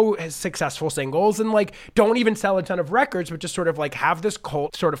have no successful singles, and like don't even sell a ton of records, but just sort of like have this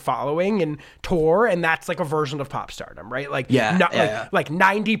cult sort of following and tour, and that's like a version of pop stardom, right? Like, like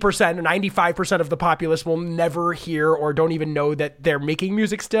 90% or 95% of the populace will never hear or don't even know that they're making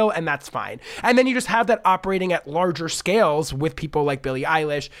music still, and that's fine. And then you just have that operating at larger scales with people like Billie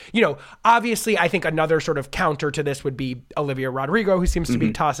Eilish. You know, obviously, I think another sort of counter to this would be Olivia Rodrigo, who seems to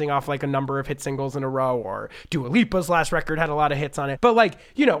be tossing off like a number of hit singles in a row, or Dua Lipa's last record had a lot of hits on it. But like,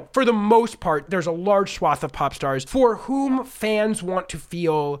 you know, for the most part, there's a large swath of pop stars for whom fans want to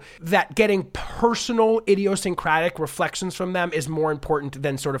feel that getting personal, idiosyncratic reflections from them is more important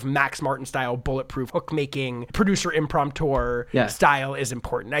than sort of Max Martin style, bulletproof, hook making, producer impromptu style is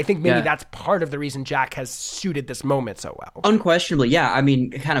important. I think maybe that's part of the reason Jack has suited this moment so well. Unquestionably, yeah. I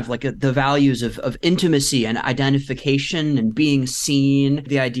mean, kind of like the values of intimacy and identification and being seen,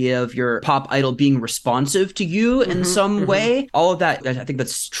 the idea of your pop idol being responsive to you in some way, all of that, I think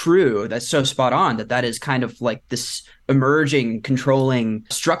that's true. That's so spot on that is kind of like this emerging controlling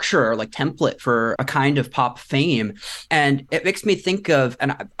structure, like template for a kind of pop fame. And it makes me think of,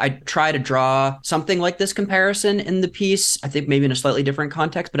 and I try to draw something like this comparison in the piece, I think maybe in a slightly different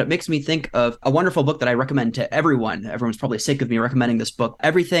context, but it makes me think of a wonderful book that I recommend to everyone. Everyone's probably sick of me recommending this book,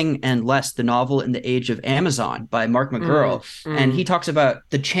 Everything and Less, The Novel in the Age of Amazon by Mark McGurl. And he talks about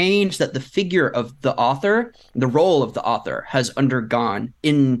the change that the figure of the author, the role of the author, has undergone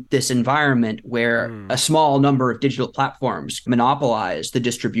in this environment where a small number of digital platforms monopolize the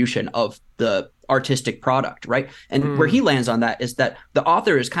distribution of the artistic product, right? And where he lands on that is that the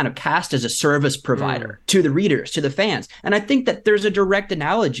author is kind of cast as a service provider to the readers, to the fans. And I think that there's a direct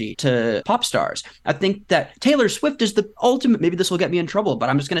analogy to pop stars. I think that Taylor Swift is the ultimate, maybe this will get me in trouble, but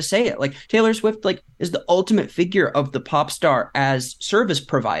I'm just going to say it. Like, Taylor Swift, like, is the ultimate figure of the pop star as service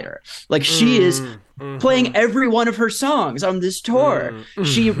provider. Like, she is playing every one of her songs on this tour.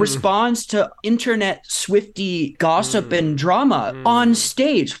 She responds to internet Swiftie gossip and drama on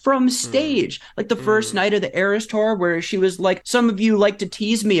stage, from stage. Like the first night of the Eras tour, where she was like, some of you like to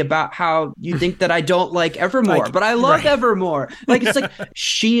tease me about how you think that I don't like Evermore, but I love Evermore. Like, it's like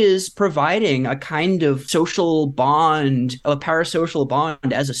she is providing a kind of social bond, a parasocial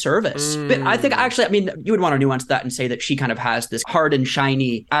bond as a service. But I think actually, I mean, you would want to nuance that and say that she kind of has this hard and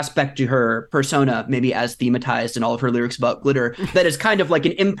shiny aspect to her persona, maybe as thematized in all of her lyrics about glitter, that is kind of like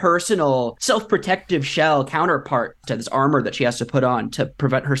an impersonal, self-protective shell counterpart to this armor that she has to put on to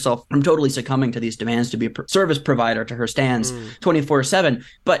prevent herself from totally succumbing to these demands to be a service provider to her stans 24/7.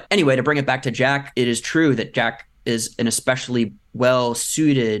 But anyway, to bring it back to Jack, it is true that Jack is an especially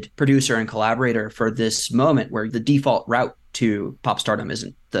well-suited producer and collaborator for this moment where the default route to pop stardom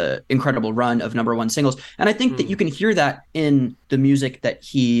isn't the incredible run of number 1 singles. And I think that you can hear that in the music that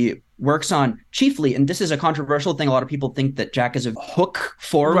he works on chiefly. And this is a controversial thing. A lot of people think that Jack is a hook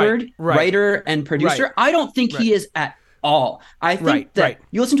forward writer and producer. I don't think he is at all. I think that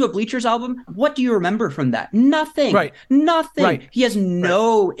you listen to a Bleachers album, what do you remember from that? Nothing. Nothing. He has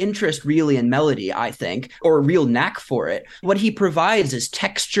no interest really in melody, I think, or a real knack for it. What he provides is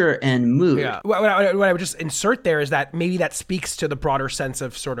texture and mood. Yeah. What I would just insert there is that maybe that speaks to the broader sense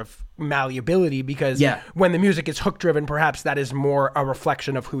of sort of malleability, because when the music is hook driven, perhaps that is more a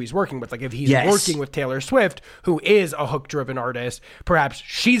reflection of who he's working with. Like if he's working with Taylor Swift, who is a hook driven artist, perhaps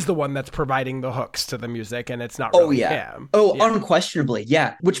she's the one that's providing the hooks to the music, and it's not really him. Yeah. Oh, unquestionably.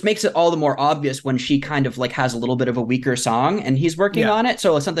 Yeah. Which makes it all the more obvious when she kind of like has a little bit of a weaker song and he's working on it.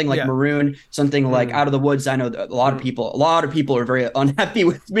 So something like Maroon, something like Out of the Woods. I know that a lot of people are very unhappy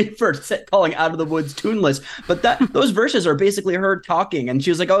with me for calling Out of the Woods tuneless, but those verses are basically her talking. And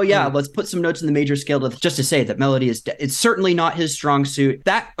she was like, oh yeah, let's put some notes in the major scale just to say that melody it's certainly not his strong suit.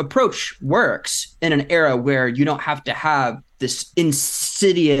 That approach works in an era where you don't have to have this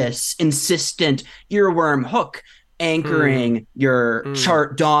insidious, insistent earworm hook anchoring your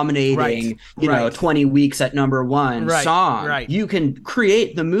chart dominating, 20 weeks at number one song. Right. You can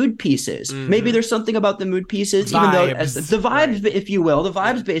create the mood pieces. Maybe there's something about the mood pieces, even though as the vibes, if you will, the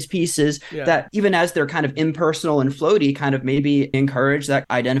vibes-based pieces that even as they're kind of impersonal and floaty, kind of maybe encourage that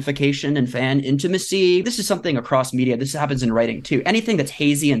identification and fan intimacy. This is something across media. This happens in writing too. Anything that's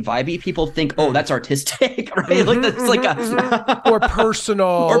hazy and vibey, people think, oh, that's artistic, right? Like that's like a or personal.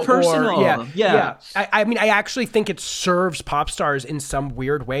 Or personal. Yeah. I mean, I actually think it serves pop stars in some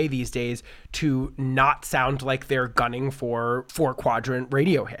weird way these days to not sound like they're gunning for 4-quadrant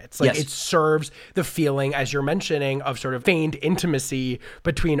radio hits. Like it serves the feeling, as you're mentioning, of sort of feigned intimacy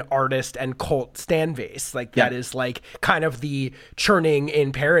between artist and cult stan base. Like that is like kind of the churning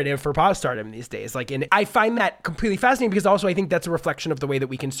imperative for pop stardom these days. Like, and I find that completely fascinating because also I think that's a reflection of the way that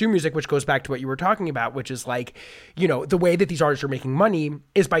we consume music, which goes back to what you were talking about, which is like, you know, the way that these artists are making money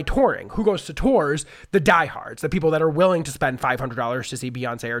is by touring. Who goes to tours? The diehards, the people that are willing to spend $500 to see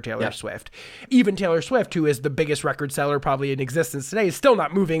Beyonce or Taylor Swift. Even Taylor Swift, who is the biggest record seller probably in existence today, is still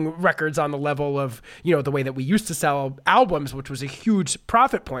not moving records on the level of, you know, the way that we used to sell albums, which was a huge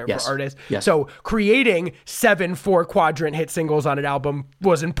profit point for artists. So creating 7 4-quadrant hit singles on an album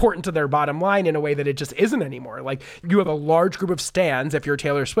was important to their bottom line in a way that it just isn't anymore. Like you have a large group of stans, if you're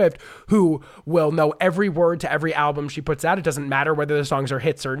Taylor Swift, who will know every word to every album she puts out. It doesn't matter whether the songs are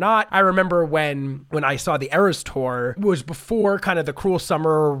hits or not. I remember when I saw the Eras tour, it was before kind of the Cruel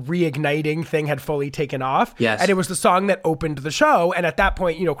Summer reigniting thing had fully taken off. And it was the song that opened the show. And at that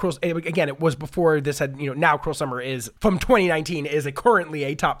point, you know, again, it was before this had, you know, now Cruel Summer is from 2019 is currently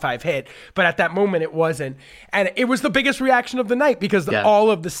a top 5 hit. But at that moment it wasn't. And it was the biggest reaction of the night because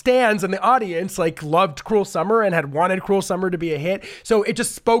all of the stans and the audience like loved Cruel Summer and had wanted Cruel Summer to be a hit. So it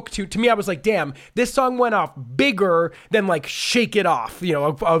just spoke to me, I was like, damn, this song went off bigger than like Shake It Off, you know,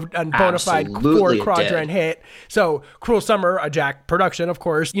 a bona fide 4-quadrant hit. So Cruel Summer, a Jack production, of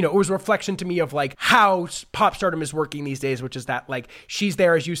course, you know, it was a reflection to me of like how pop stardom is working these days, which is that like she's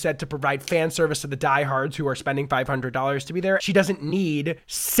there, as you said, to provide fan service to the diehards who are spending $500 to be there. She doesn't need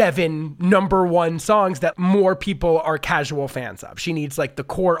 7 number 1 songs that more people are casual fans of. She needs like the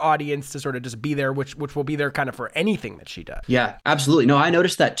core audience to sort of just be there, which will be there kind of for anything that she does. Yeah, absolutely. No, I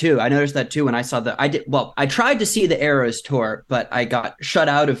noticed that too. When I saw I tried to see the Eras tour, but I got shut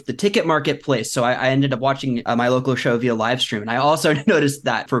out of the ticket marketplace. So I ended up watching my local show via live stream. And I also noticed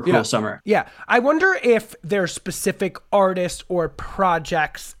that for Cruel Summer. Yeah. I wonder if there's specific artists or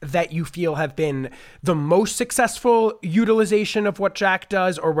projects that you feel have been the most successful utilization of what Jack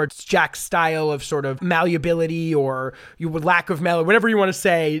does, or where Jack's style of sort of malleability or lack of melody, whatever you want to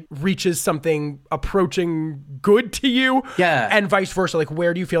say, reaches something approaching good to you. Yeah. And vice versa. Like,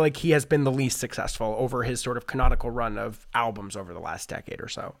 where do you feel like he has been the least successful over his sort of canonical run of albums over the last decade or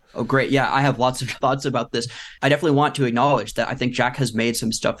so? Oh, great. Yeah, I have lots of thoughts about this. I definitely want to acknowledge that I think Jack has made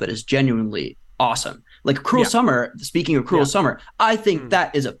some stuff that is genuinely awesome. Like Cruel Summer, speaking of Cruel Summer, I think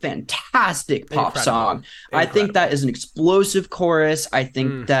that is a fantastic pop song. I think that is an explosive chorus. I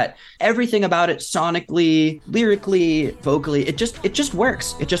think that everything about it, sonically, lyrically, vocally, it just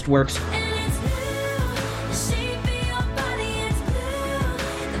works. It just works.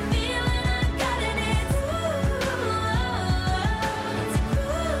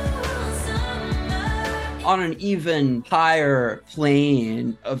 On an even higher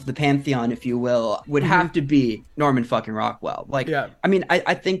plane of the pantheon, if you will, would have to be Norman fucking Rockwell. Like, I mean,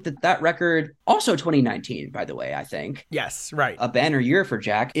 I think that record, also 2019, by the way, I think. Yes, right. A banner year for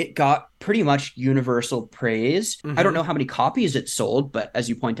Jack. It got pretty much universal praise. I don't know how many copies it sold, but as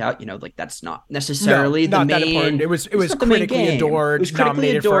you point out, you know, like that's not necessarily the main. That important. It was critically adored,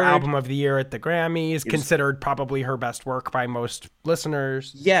 nominated for Album of the Year at the Grammys, considered probably her best work by most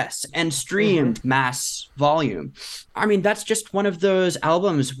listeners. Yes, and streamed mass volume. I mean, that's just one of those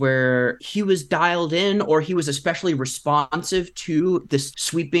albums where he was dialed in, or he was especially responsive to this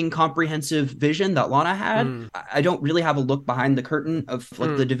sweeping, comprehensive vision that Lana had. I don't really have a look behind the curtain of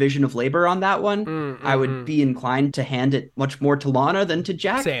like the division of labor on that one. I would be inclined to hand it much more to Lana than to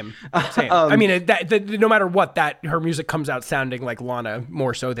Jack. Same. I mean, no matter what, her music comes out sounding like Lana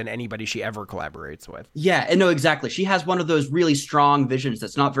more so than anybody she ever collaborates with. Yeah, and no, exactly. She has one of those really strong visions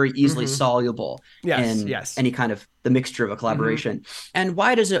that's not very easily soluble in Yes. any kind of the mixture of a collaboration. And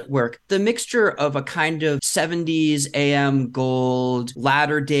why does it work? The mixture of a kind of 70s AM gold,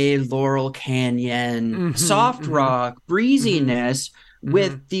 latter day Laurel Canyon, soft rock, breeziness,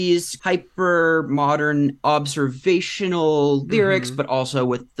 with these hyper modern observational lyrics, but also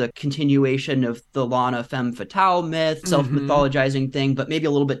with the continuation of the Lana femme fatale myth, self-mythologizing thing, but maybe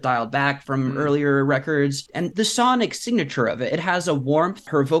a little bit dialed back from earlier records. And the sonic signature of it has a warmth.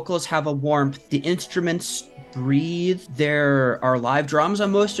 Her vocals have a warmth. The instruments breathe. There are live drums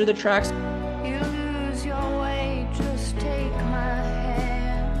on most of the tracks. You lose your way, just take my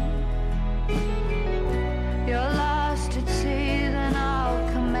hand. You're lost at sea, then I'll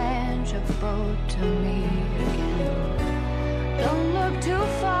command your boat to me again. Don't look too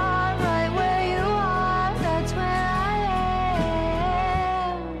far, right where you are, that's where I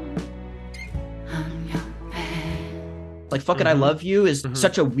am. I'm your man. Like Fuck It, I Love You is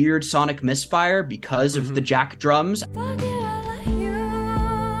such a weird sonic misfire because of the Jack drums. Fuck it, I like you.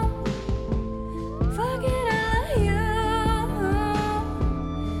 Fuck it, I like you.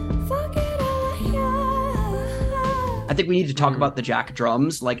 Fuck it, I like you. I think we need to talk about the Jack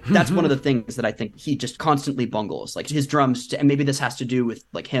drums. Like, that's one of the things that I think he just constantly bungles. Like, his drums, and maybe this has to do with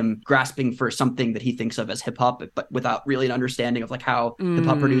like him grasping for something that he thinks of as hip hop, but without really an understanding of like how hip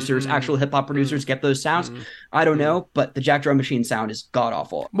hop producers, actual hip hop producers, get those sounds. I don't know, but the Jack drum machine sound is god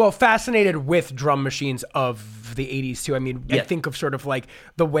awful. Well, fascinated with drum machines of the 80s too. I mean, I think of sort of like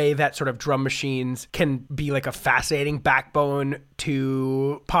the way that sort of drum machines can be like a fascinating backbone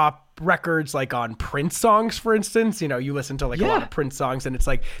to pop records, like on Prince songs, for instance. You know, you listen to like a lot of Prince songs and it's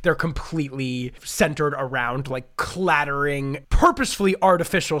like they're completely centered around like clattering, purposefully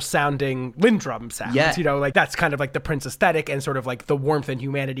artificial sounding Lindrum sounds. You know, like that's kind of like the Prince aesthetic, and sort of like the warmth and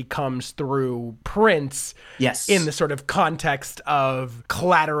humanity comes through Prince in the sort of context of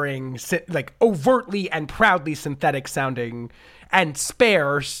clattering, like overtly and proudly synthetic sounding and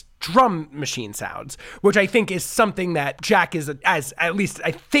sparse drum machine sounds, which I think is something that Jack is, as at least I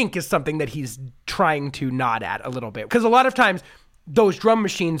think, is something that he's trying to nod at a little bit. Because a lot of times those drum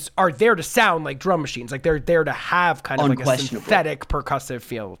machines are there to sound like drum machines. Like they're there to have kind of like a synthetic percussive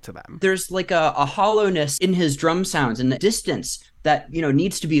feel to them. There's like a hollowness in his drum sounds and the distance that, you know,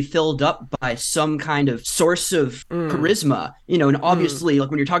 needs to be filled up by some kind of source of charisma, you know, and obviously like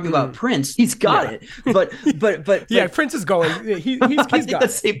when you're talking about Prince, he's got it, but yeah, Prince is going, he's I got think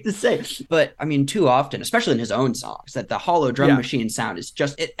that's safe to say. But I mean, too often, especially in his own songs, that the hollow drum machine sound is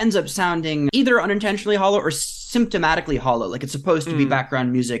just, it ends up sounding either unintentionally hollow or symptomatically hollow. Like it's supposed to be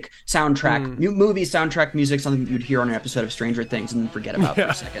background music, soundtrack, movie soundtrack music, something you'd hear on an episode of Stranger Things and then forget about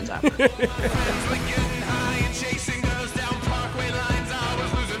for seconds after.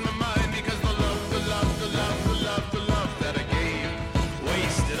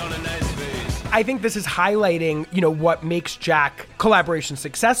 I think this is highlighting, you know, what makes Jack collaboration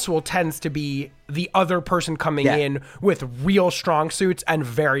successful tends to be the other person coming in with real strong suits and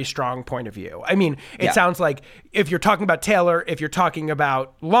very strong point of view. I mean, it sounds like if you're talking about Taylor, if you're talking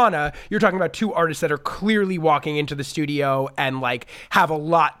about Lana, you're talking about two artists that are clearly walking into the studio and like have a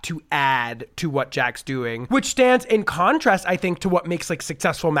lot to add to what Jack's doing, which stands in contrast, I think, to what makes like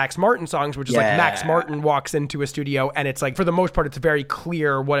successful Max Martin songs, which is like Max Martin walks into a studio and it's like, for the most part, it's very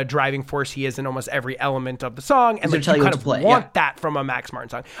clear what a driving force he is in almost every element of the song. And like you kind of want that from a Max Martin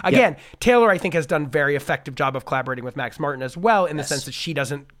song. Again, Taylor, I think, has done a very effective job of collaborating with Max Martin as well, in the sense that she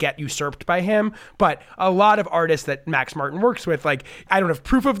doesn't get usurped by him. But a lot of artists that Max Martin works with, like, I don't have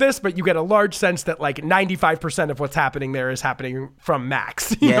proof of this, but you get a large sense that like 95% of what's happening there is happening from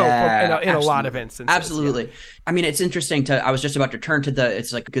Max, you know, in a lot of instances. Absolutely. I mean, it's interesting I was just about to turn to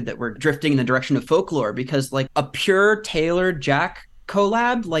it's like good that we're drifting in the direction of folklore, because like a pure Taylor Jack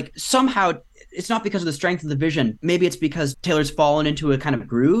collab, like somehow it's not because of the strength of the vision. Maybe it's because Taylor's fallen into a kind of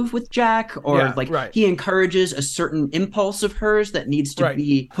groove with Jack, or he encourages a certain impulse of hers that needs to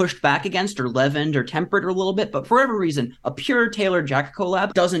be pushed back against or leavened or tempered a little bit. But for whatever reason, a pure Taylor Jack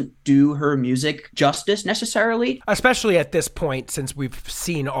collab doesn't do her music justice necessarily. Especially at this point, since we've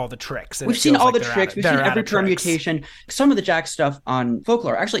seen all the tricks. We've seen all the tricks. We've seen every permutation. Some of the Jack stuff on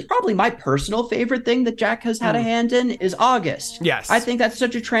Folklore, actually, probably my personal favorite thing that Jack has had a hand in is August. Yes. I think that's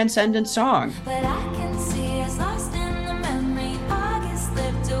such a transcendent song. But I can see it's lost in the memory. August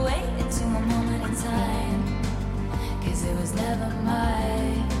slipped away into a moment in time, 'cause it was never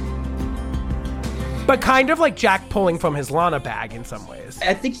mine. But kind of like Jack pulling from his Lana bag in some ways.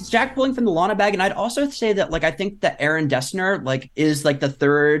 I think it's Jack pulling from the Lana bag, and I'd also say that like I think that Aaron Dessner like is like the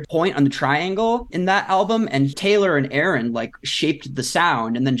third point on the triangle in that album, and Taylor and Aaron like shaped the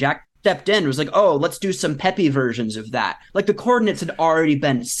sound, and then Jack stepped in, was like, oh, let's do some peppy versions of that. Like the coordinates had already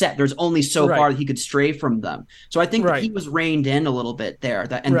been set. There's only so far that he could stray from them. So I think that he was reined in a little bit there,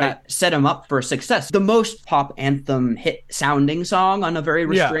 that set him up for success. The most pop anthem hit sounding song on a very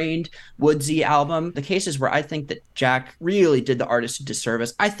restrained, woodsy album. The cases where I think that Jack really did the artist a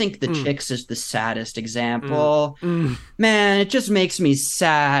disservice. I think The Chicks is the saddest example. Man, it just makes me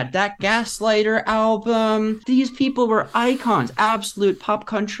sad. That Gaslighter album, these people were icons, absolute pop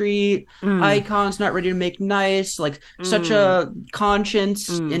country icons, not ready to make nice, like such a conscience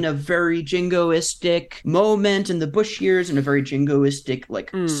in a very jingoistic moment in the Bush years, in a very jingoistic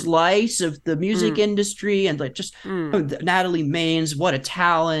slice of the music industry, and like just Natalie Maines, what a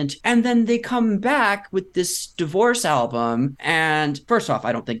talent. And then they come back with this divorce album, and first off,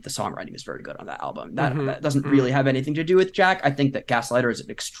 I don't think the songwriting is very good on that album. That doesn't really have anything to do with Jack. I think that Gaslighter is an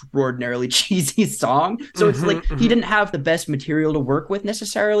extraordinarily cheesy song, so it's like he didn't have the best material to work with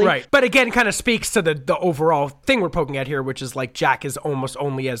necessarily. Right. But again, kind of speaks to the overall thing we're poking at here, which is like Jack is almost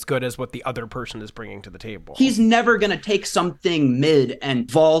only as good as what the other person is bringing to the table. He's never going to take something mid and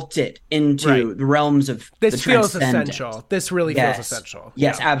vault it into the realms of this the feels transcendent. Essential. This really feels essential.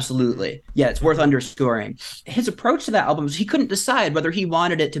 Yes, absolutely. Yeah, it's worth underscoring. His approach to that album was he couldn't decide whether he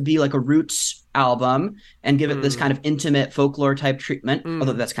wanted it to be like a roots album and give it this kind of intimate folklore type treatment,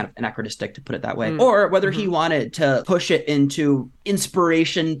 although that's kind of anachronistic to put it that way, or whether he wanted to push it into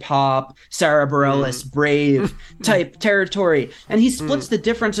inspiration pop, Sarah Bareilles, Brave type territory. And he splits the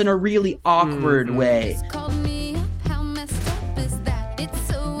difference in a really awkward way. Called me up, how messed up is that? It's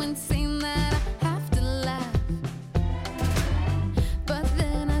so insane that I have to laugh. But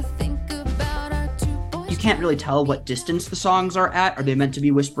then I think about our two boys. You can't really tell what distance the songs are at. Are they meant to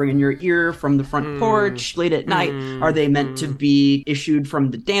be whispering in your ear from the front porch late at night? Are they meant to be issued from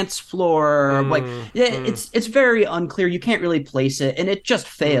the dance floor? It's very unclear. You can't really place it, and it just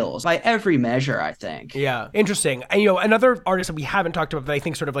fails by every measure, I think. Yeah, interesting. And another artist that we haven't talked about that I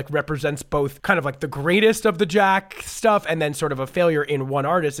think sort of like represents both kind of like the greatest of the Jack stuff and then sort of a failure in one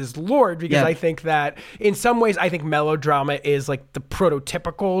artist is Lorde, because I think that in some ways I think Melodrama is like the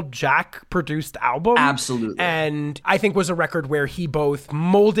prototypical Jack produced album. Absolutely. And I think was a record where he both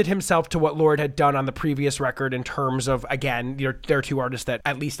molded himself to what Lorde had done on the previous record in terms of, again, there are two artists that,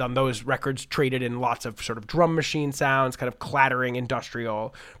 at least on those records, traded in lots of sort of drum machine sounds, kind of clattering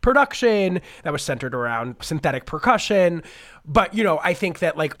industrial production that was centered around synthetic percussion. But, I think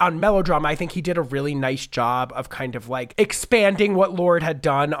that like on Melodrama, I think he did a really nice job of kind of like expanding what Lorde had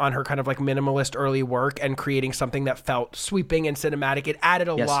done on her kind of like minimalist early work and creating something that felt sweeping and cinematic. It added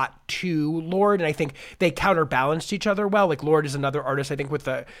a lot to Lorde, and I think they counterbalanced each other well. Like Lorde is another artist I think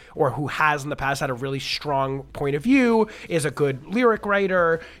who has in the past had a really strong point of view, is a good lyric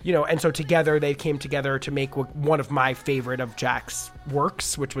writer, and so together they came together to make one of my favorite of Jack's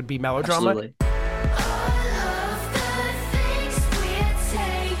works, which would be Melodrama. Absolutely.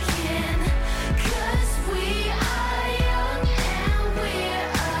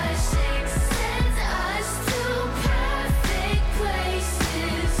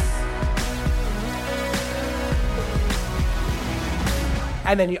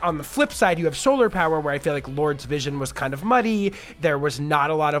 And then on the flip side, you have Solar Power, where I feel like Lorde's vision was kind of muddy. There was not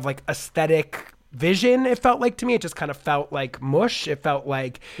a lot of like aesthetic vision, it felt like to me. It just kind of felt like mush. It felt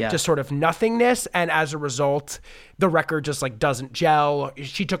like just sort of nothingness. And as a result, the record just like doesn't gel.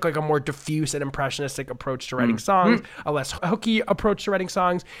 She took like a more diffuse and impressionistic approach to writing songs, a less hooky approach to writing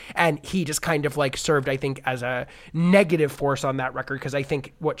songs. And he just kind of like served, I think, as a negative force on that record, because I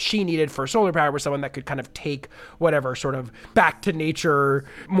think what she needed for Solar Power was someone that could kind of take whatever sort of back to nature,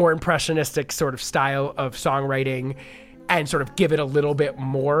 more impressionistic sort of style of songwriting and sort of give it a little bit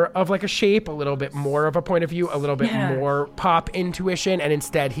more of like a shape, a little bit more of a point of view, a little bit more pop intuition. And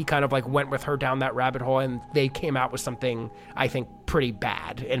instead he kind of like went with her down that rabbit hole, and they came out with something I think pretty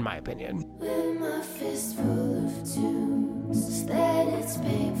bad, in my opinion. With my fist full of tunes that it's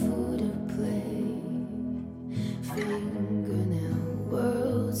painful to play. Fingernail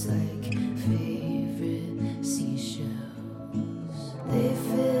worlds like favorite seashells. They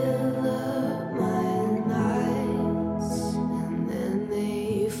fill up my nights and then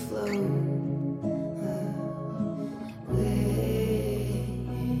they float away.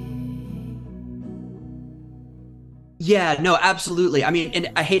 Yeah, no, absolutely. I mean,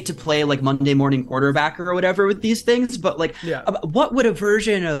 and I hate to play like Monday morning quarterback or whatever with these things, but like, what would a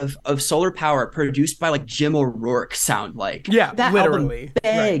version of Solar Power produced by like Jim O'Rourke sound like? Yeah, that literally album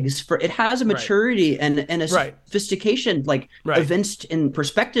begs for, it has a maturity and a sophistication like evinced in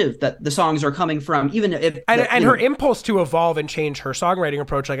perspective that the songs are coming from, even if and her impulse to evolve and change her songwriting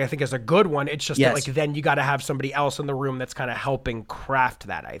approach, like I think is a good one. It's just that like then you got to have somebody else in the room that's kind of helping craft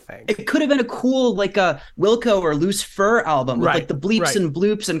that. I think it could have been a cool like a Wilco or Loose Fur album with like the bleeps and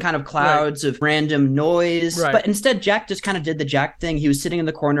bloops and kind of clouds of random noise, but instead Jack just kind of did the Jack thing. He was sitting in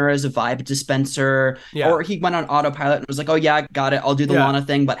the corner as a vibe dispenser, or he went on autopilot and was like, oh yeah, got it, I'll do the Lana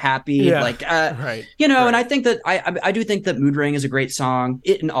thing but happy, like you know. And I think that I do think that Mood Ring is a great song.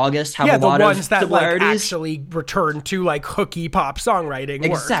 It and August have a lot of similarities. Like actually return to like hooky pop songwriting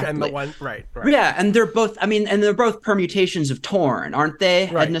work, and the one and they're both, I mean, and they're both permutations of Torn, aren't they?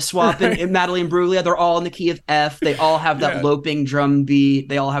 Edna Swap and Madeline Bruglia, they're all in the key of F. They all have that loping drum beat.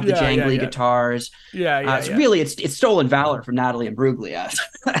 They all have the jangly guitars. Really, it's stolen valor from Natalie and Bruglia.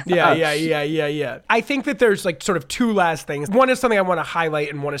 Yeah. I think that there's like sort of two last things. One is something I want to highlight,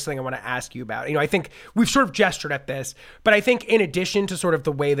 and one is something I want to ask you about. You know, I think we've sort of gestured at this, but I think in addition to sort of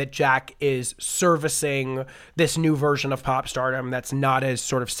the way that Jack is servicing this new version of pop stardom that's not as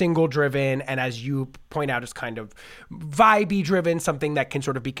sort of single driven, and as you point out is kind of vibey driven, something that can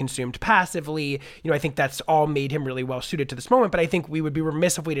sort of be consumed passively. You know, I think that's all made him really well suited to this moment, but I think we would be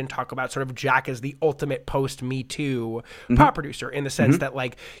remiss if we didn't talk about sort of Jack as the ultimate post Me Too pop producer, in the sense that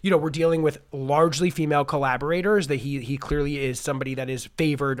like, you know, we're dealing with largely female collaborators, that he clearly is somebody that is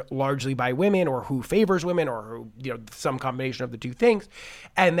favored largely by women, or who favors women, or who, you know, some combination of the two things,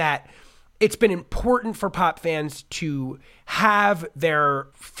 and that it's been important for pop fans to have their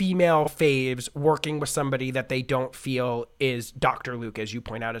female faves working with somebody that they don't feel is Dr. Luke, as you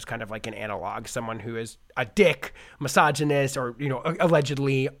point out, as kind of like an analog, someone who is a dick, misogynist, or, you know,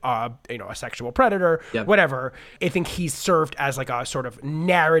 allegedly, you know, a sexual predator, whatever. I think he's served as like a sort of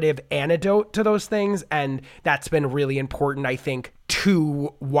narrative antidote to those things. And that's been really important, I think,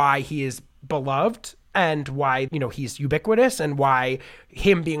 to why he is beloved, and why, you know, he's ubiquitous, and why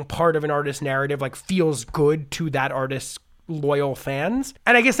him being part of an artist's narrative like feels good to that artist's loyal fans.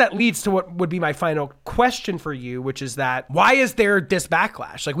 And I guess that leads to what would be my final question for you, which is that why is there this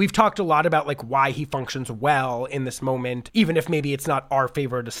backlash? Like, we've talked a lot about like why he functions well in this moment, even if maybe it's not our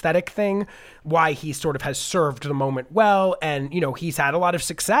favorite aesthetic thing, why he sort of has served the moment well. And, you know, he's had a lot of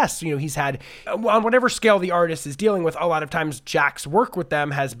success. You know, he's had, on whatever scale the artist is dealing with, a lot of times Jack's work with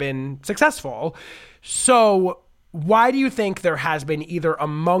them has been successful. So why do you think there has been, either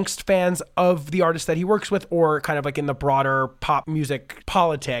amongst fans of the artist that he works with, or kind of like in the broader pop music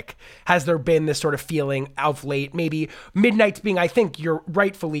politic, has there been this sort of feeling of late, maybe Midnight's being, I think you're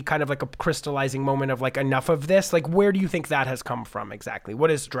rightfully kind of like a crystallizing moment of like, enough of this? Like, where do you think that has come from exactly? What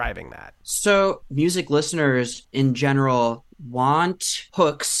is driving that? So music listeners in general want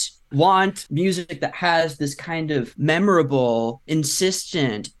hooks, want music that has this kind of memorable,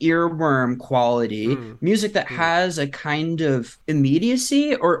 insistent earworm quality, music that has a kind of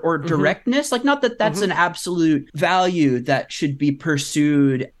immediacy or directness. Like, not that that's an absolute value that should be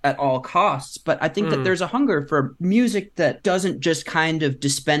pursued at all costs, but I think that there's a hunger for music that doesn't just kind of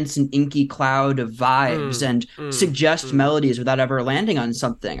dispense an inky cloud of vibes and suggest melodies without ever landing on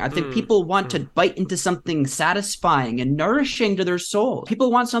something. I think people want to bite into something satisfying and nourishing to their soul. People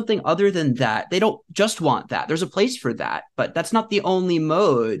want something other than that. They don't just want that. There's a place for that, but that's not the only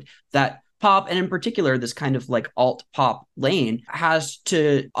mode that pop, and in particular this kind of like alt pop lane, has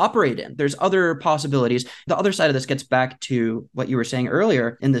to operate in. There's other possibilities. The other side of this gets back to what you were saying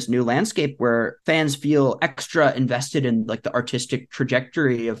earlier, in this new landscape where fans feel extra invested in like the artistic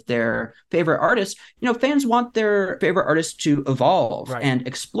trajectory of their favorite artists. You know, fans want their favorite artists to evolve and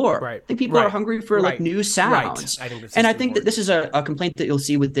explore. I think people are hungry for like new sounds. I think that this is a complaint that you'll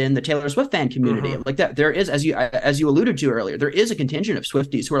see within the Taylor Swift fan community. Like that there is, as you alluded to earlier, there is a contingent of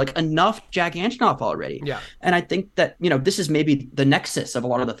Swifties who are like, enough Jack Antonoff already. And I think that, you know, this is maybe the nexus of a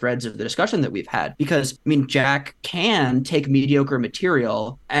lot of the threads of the discussion that we've had, because I mean, Jack can take mediocre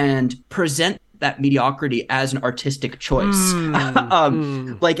material and present that mediocrity as an artistic choice.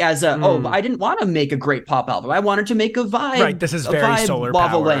 Like as a, I didn't want to make a great pop album. I wanted to make a vibe. Right, this is very solar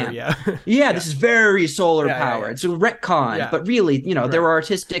power. Lamp. This is very solar powered. So retcon, but really, you know, there were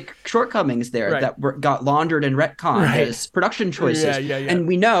artistic shortcomings there that got laundered and retconned as production choices. And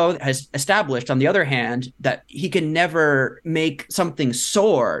we know, has established on the other hand, that he can never make something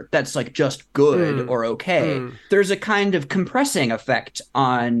soar that's like just good or okay. There's a kind of compressing effect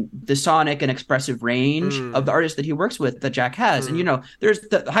on the sonic and expressive expressive range of the artists that he works with that Jack has. And, you know, there's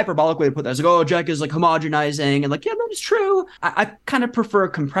the hyperbolic way to put that is like, oh, Jack is like homogenizing. And like, yeah, that is true. I kind of prefer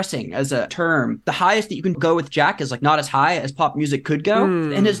compressing as a term. The highest that you can go with Jack is like not as high as pop music could go.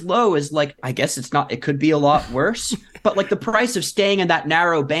 And his low is like, I guess it's not, it could be a lot worse. But like the price of staying in that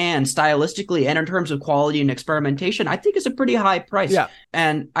narrow band stylistically and in terms of quality and experimentation, I think is a pretty high price. Yeah.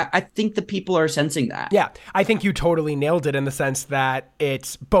 And I think the people are sensing that. Yeah, I think you totally nailed it in the sense that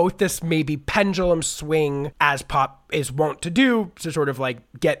it's both this maybe pendulum swing as pop is wont to do, to sort of like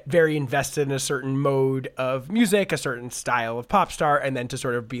get very invested in a certain mode of music, a certain style of pop star, and then to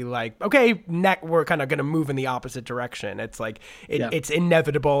sort of be like, okay, we're kind of going to move in the opposite direction. It's like, it's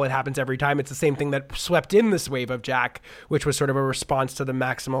inevitable. It happens every time. It's the same thing that swept in this wave of Jack, which was sort of a response to the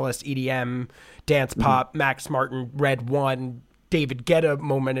maximalist EDM, dance pop, Max Martin, Red One, David Guetta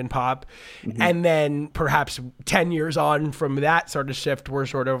moment in pop. And then perhaps 10 years on from that sort of shift, we're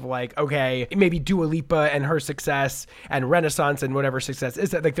sort of like, okay, maybe Dua Lipa and her success and Renaissance and whatever success is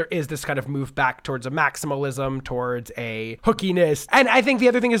that, like there is this kind of move back towards a maximalism, towards a hookiness. And I think the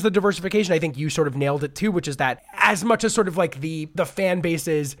other thing is the diversification. I think you sort of nailed it too, which is that as much as sort of like the fan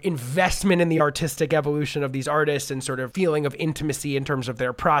base's investment in the artistic evolution of these artists and sort of feeling of intimacy in terms of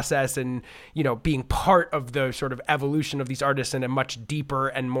their process and, you know, being part of the sort of evolution of these artists in a much deeper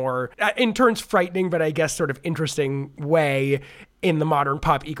and more, in turns frightening, but I guess sort of interesting way in the modern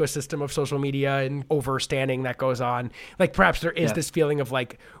pop ecosystem of social media and overstanding that goes on. Like perhaps there is this feeling of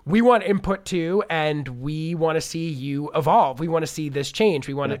like, we want input too, and we want to see you evolve. We want to see this change.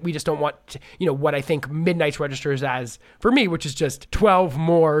 We just don't want to, you know, what I think Midnight's registers as for me, which is just 12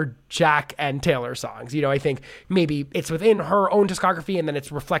 more Jack and Taylor songs. You know, I think maybe it's within her own discography and then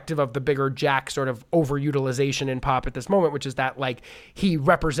it's reflective of the bigger Jack sort of overutilization in pop at this moment, which is that like he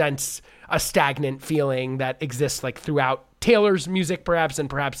represents a stagnant feeling that exists like throughout Taylor's music perhaps, and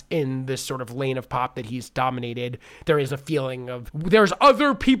perhaps in this sort of lane of pop that he's dominated, there is a feeling of there's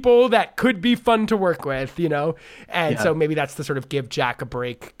other people that could be fun to work with, you know? And so maybe that's the sort of give Jack a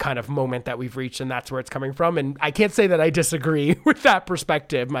break kind of moment that we've reached, and that's where it's coming from. And I can't say that I disagree with that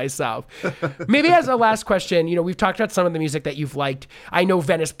perspective myself. Maybe as a last question, you know, we've talked about some of the music that you've liked. I know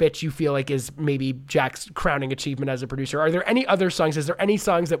Venice Bitch you feel like is maybe Jack's crowning achievement as a producer. Are there any other songs? Is there any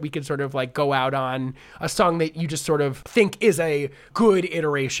songs that we could sort of like go out on, a song that you just sort of think is a good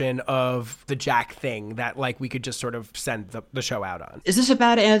iteration of the Jack thing that like we could just sort of send the show out on? Is this a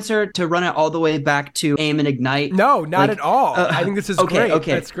bad answer to run it all the way back to Aim and Ignite? No, not at all. I think this is great.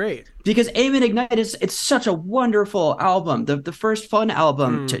 Okay. That's great. Because Aim and Ignite it's such a wonderful album. The first fun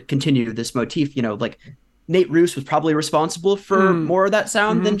album to continue this motif, you know, like Nate Roos was probably responsible for more of that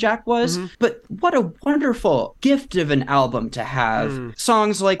sound than Jack was. But what a wonderful gift of an album to have.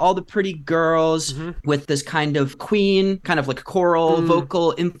 Songs like All the Pretty Girls with this kind of Queen, kind of like choral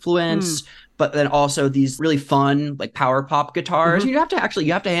vocal influence. But then also these really fun, like power pop guitars. You have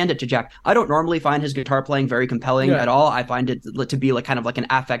to hand it to Jack. I don't normally find his guitar playing very compelling at all. I find it to be like kind of like an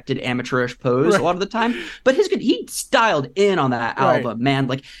affected amateurish pose a lot of the time. But he styled in on that album, man.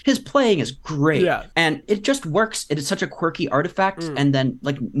 Like his playing is great. And it just works. It is such a quirky artifact. And then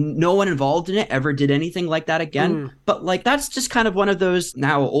like no one involved in it ever did anything like that again. But like that's just kind of one of those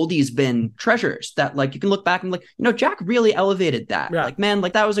now oldies bin treasures that like you can look back and like, you know, Jack really elevated that. Like, man,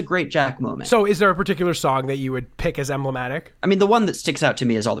 like that was a great Jack moment. So is there a particular song that you would pick as emblematic? I mean, the one that sticks out to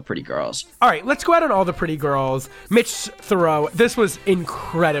me is All the Pretty Girls. All right, let's go out on All the Pretty Girls. Mitch Therieau, this was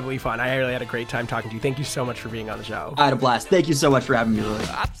incredibly fun. I really had a great time talking to you. Thank you so much for being on the show. I had a blast. Thank you so much for having me, Lily.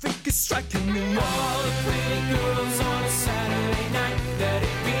 I think it's striking me all the pretty girls on a Saturday night.